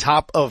at the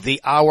top of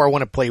the hour. I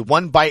want to play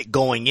one bite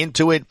going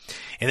into it.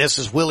 And this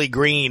is Willie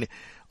Green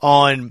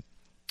on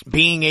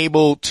being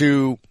able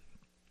to,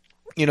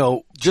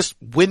 just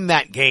win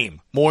that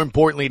game. More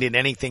importantly than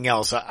anything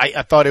else.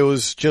 I thought it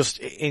was just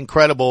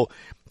incredible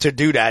to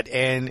do that.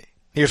 And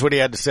here's what he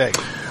had to say.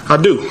 I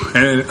do,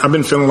 and I've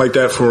been feeling like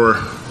that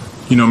for,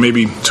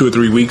 maybe 2 or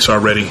 3 weeks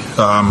already.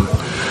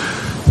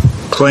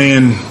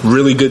 Playing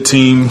really good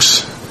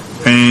teams,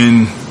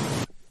 and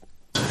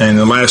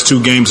the last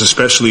 2 games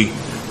especially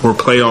were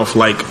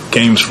playoff-like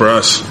games for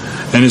us.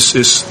 And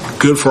it's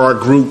good for our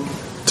group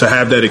to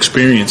have that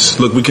experience.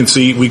 Look, we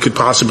could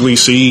possibly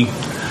see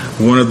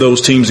one of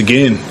those teams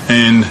again,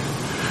 and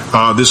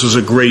this was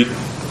a great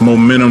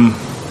momentum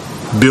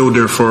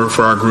builder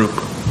for our group.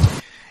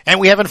 And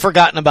we haven't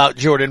forgotten about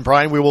Jordan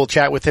Bryan. We will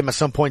chat with him at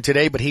some point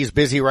today, but he's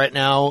busy right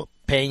now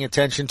paying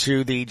attention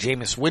to the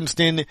Jameis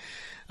Winston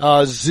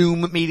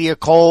Zoom media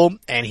call,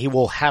 and he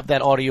will have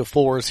that audio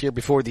for us here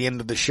before the end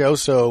of the show.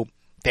 So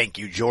thank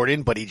you,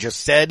 Jordan. But he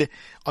just said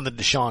on the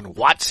Deshaun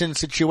Watson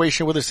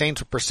situation where the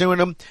Saints were pursuing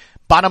him,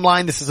 bottom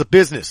line, this is a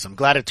business. I'm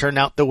glad it turned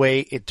out the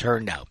way it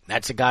turned out.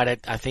 That's a guy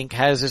that I think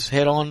has his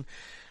head on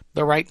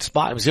the right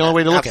spot. It was the only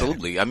way to look at it.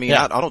 Absolutely. I mean,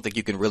 I don't think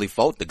you can really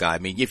fault the guy. I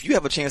mean, if you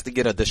have a chance to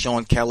get a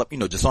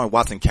Deshaun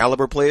Watson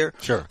caliber player,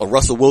 sure, a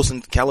Russell Wilson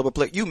caliber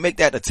player, you make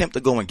that attempt to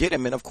go and get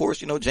him. And of course,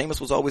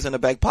 Jameis was always in the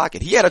back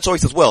pocket. He had a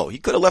choice as well. He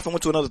could have left and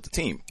went to another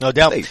team. No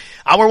doubt.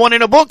 Hour 1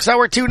 in the books.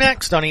 Hour 2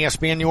 next on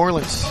ESPN New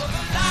Orleans.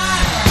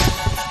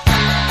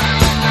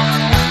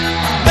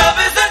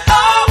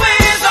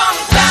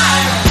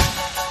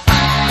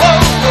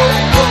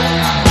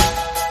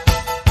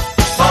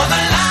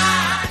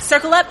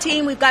 Circle up,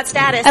 team. We've got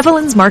status.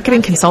 Evelyn's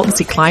marketing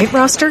consultancy client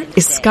roster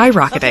is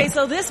skyrocketing. Okay,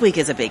 so this week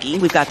is a biggie.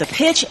 We've got the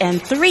pitch and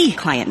 3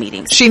 client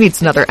meetings. She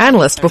needs another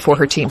analyst before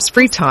her team's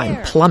free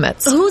time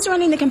plummets. So who's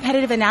running the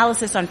competitive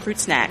analysis on fruit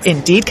snacks?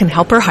 Indeed can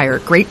help her hire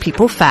great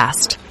people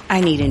fast.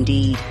 I need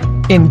Indeed.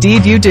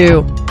 Indeed you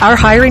do. Our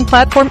hiring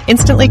platform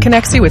instantly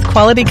connects you with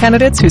quality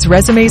candidates whose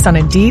resumes on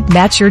Indeed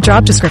match your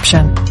job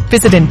description.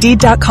 Visit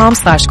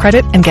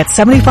Indeed.com/credit and get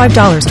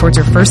 $75 towards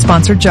your first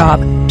sponsored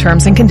job.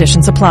 Terms and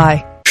conditions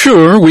apply.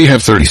 Sure, we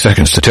have 30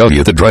 seconds to tell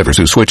you that drivers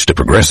who switch to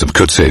Progressive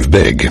could save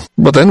big.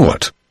 But then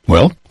what?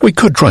 Well, we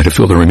could try to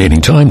fill the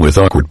remaining time with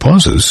awkward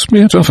pauses.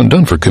 It's often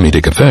done for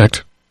comedic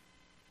effect.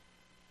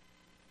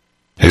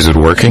 Is it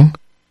working?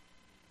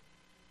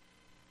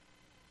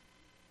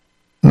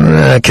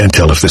 I can't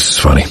tell if this is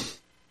funny.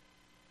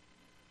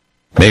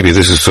 Maybe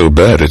this is so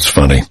bad it's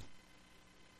funny.